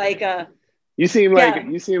 Okay. Like you seem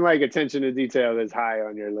like attention to detail is high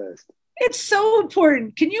on your list. It's so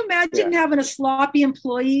important. Can you imagine having a sloppy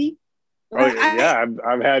employee? Like,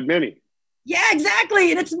 I've had many. Yeah,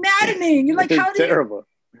 exactly. And it's maddening. You're like, how terrible.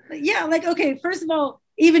 Yeah, like, okay, first of all,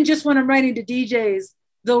 even just when I'm writing to DJs,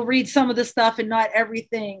 they'll read some of the stuff and not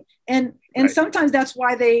everything. And sometimes that's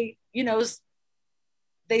why they,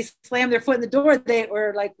 they slam their foot in the door.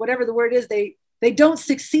 Or like whatever the word is, they don't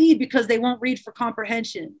succeed because they won't read for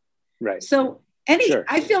comprehension. Right. So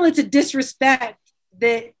I feel it's a disrespect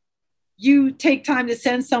that you take time to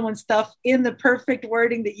send someone stuff in the perfect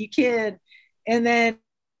wording that you can, and then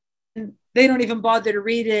they don't even bother to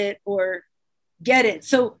read it or get it.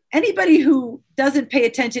 So anybody who doesn't pay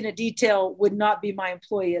attention to detail would not be my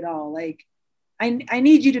employee at all. Like I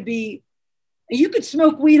need you to be, you could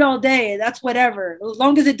smoke weed all day. That's whatever. As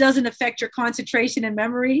long as it doesn't affect your concentration and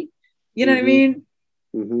memory, you know what I mean?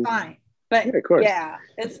 Fine. But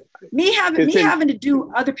it's me having to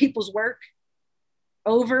do other people's work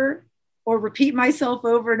over or repeat myself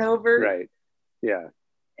over and over. Right. Yeah.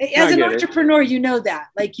 As an entrepreneur, you know that.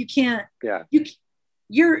 Like you can't, and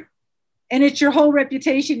it's your whole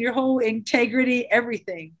reputation, your whole integrity,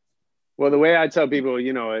 everything. Well, the way I tell people, we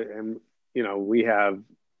have,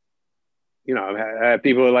 I have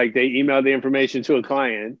people like they emailed the information to a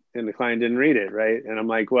client and the client didn't read it. Right. And I'm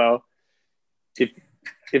like, well, if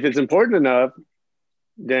it's important enough,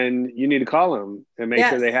 then you need to call them and make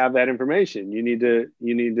sure they have that information. You need to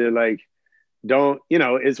like, don't,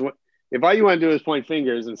 if all you want to do is point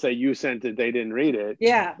fingers and say you sent it, they didn't read it.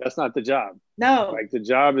 Yeah. That's not the job. No. Like the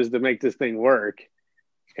job is to make this thing work.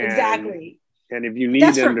 Exactly. And if you need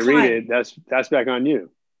them to read it, that's back on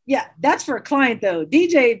you. Yeah. That's for a client though.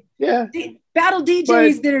 Battle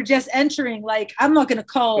DJs that are just entering, like I'm not going to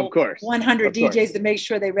call 100 DJs to make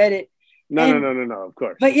sure they read it. No, of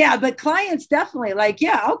course. But clients definitely like,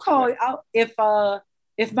 I'll call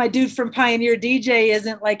if my dude from Pioneer DJ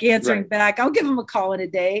isn't like answering back, I'll give him a call in a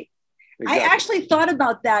day. Exactly. I actually thought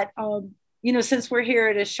about that, since we're here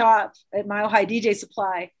at a shop at Mile High DJ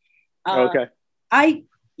Supply. And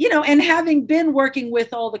having been working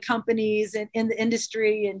with all the companies in the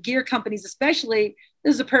industry and gear companies, especially,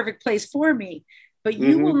 this is a perfect place for me. But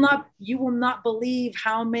you will not believe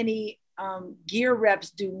how many gear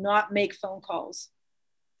reps do not make phone calls.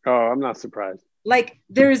 Oh, I'm not surprised. Like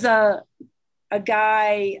there's a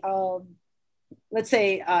guy, let's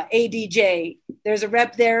say ADJ, there's a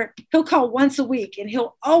rep there. He'll call once a week and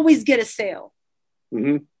he'll always get a sale.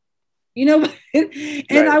 Mm-hmm. You know, and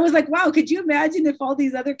right. I was like, wow, could you imagine if all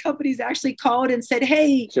these other companies actually called and said,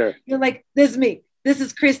 hey, sure. You're like, this is me. This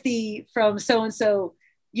is Christie from so-and-so.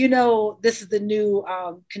 You know, this is the new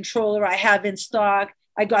controller I have in stock.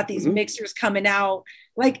 I got these mixers coming out.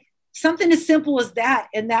 Like something as simple as that.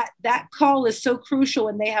 And that call is so crucial,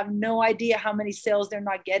 and they have no idea how many sales they're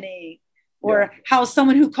not getting, or how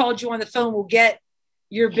someone who called you on the phone will get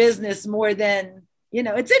your business more than, you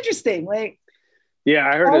know, it's interesting. Like, yeah,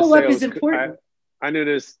 I heard follow-up is important. I knew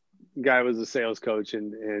this guy was a sales coach,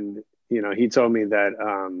 and you know, he told me that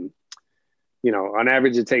you know, on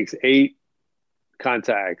average it takes 8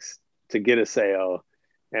 contacts to get a sale,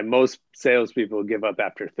 and most salespeople give up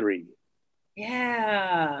after 3.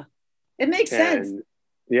 Yeah, it makes sense.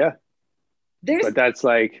 Yeah, but that's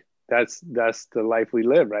the life we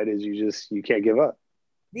live, right? Is you can't give up.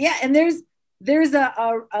 Yeah, and there's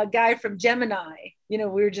a guy from Gemini. You know,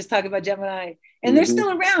 we were just talking about Gemini, and they're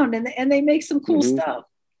still around, and they make some cool stuff.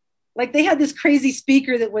 Like they had this crazy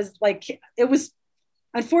speaker that was like, it was,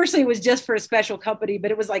 unfortunately, it was just for a special company,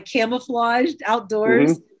 but it was like camouflaged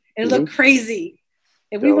outdoors, and it looked crazy.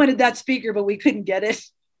 And we wanted that speaker, but we couldn't get it.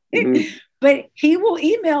 But he will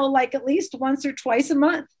email like at least once or twice a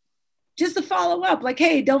month just to follow up. Like,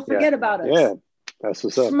 hey, don't forget about us. Yeah, that's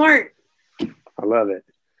what's up. Smart. I love it.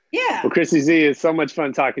 Yeah. Well, Christie Zee, it's so much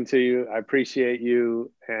fun talking to you. I appreciate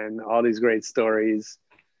you and all these great stories.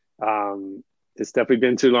 It's definitely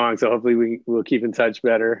been too long, so hopefully we'll keep in touch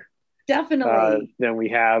better. Definitely. Than we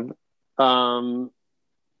have.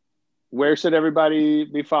 Where should everybody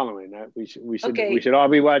be following? We should all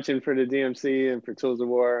be watching for the DMC and for Tools of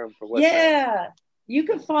War and for what? Yeah, you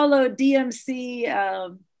can follow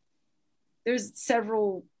DMC. There's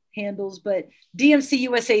several handles, but DMC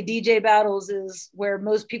USA DJ Battles is where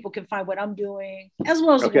most people can find what I'm doing, as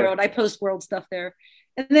well as the world. I post world stuff there.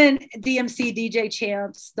 And then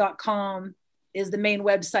DMCDJChamps.com is the main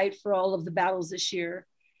website for all of the battles this year.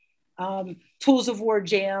 Tools of War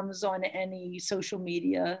jams on any social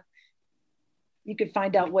media. You can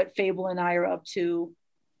find out what Fable and I are up to.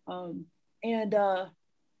 I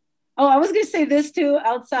was going to say this too,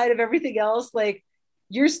 outside of everything else, like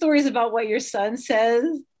your stories about what your son says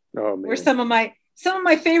were some of my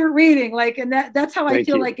favorite reading. Like, and that's how I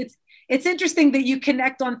feel like it's interesting that you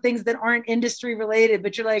connect on things that aren't industry related,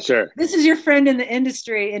 but you're like, this is your friend in the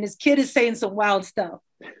industry and his kid is saying some wild stuff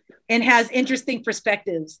and has interesting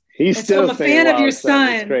perspectives. I'm a fan of your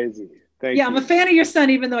son. It's crazy. Thank you. I'm a fan of your son,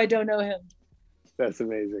 even though I don't know him. That's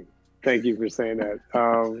amazing. Thank you for saying that.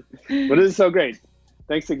 But this is so great.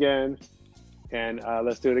 Thanks again. And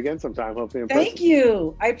let's do it again sometime, hopefully in person. Thank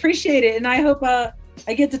you. I appreciate it. And I hope I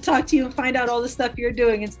get to talk to you and find out all the stuff you're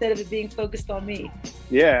doing instead of it being focused on me.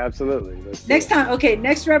 Yeah, absolutely. Next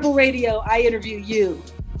Rebel Radio, I interview you.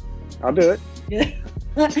 I'll do it. Yeah.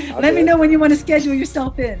 Let me know when you want to schedule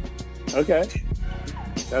yourself in. Okay.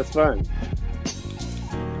 That's fun.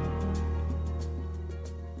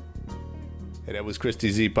 Hey, that was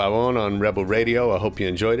Christie Zee Pavon on Rebel Radio. I hope you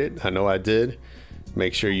enjoyed it. I know I did.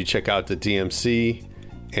 Make sure you check out the DMC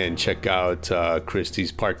and check out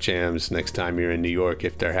Christie's Park Jams next time you're in New York,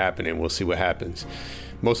 if they're happening. We'll see what happens.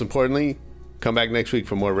 Most importantly, come back next week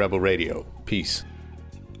for more Rebel Radio. Peace.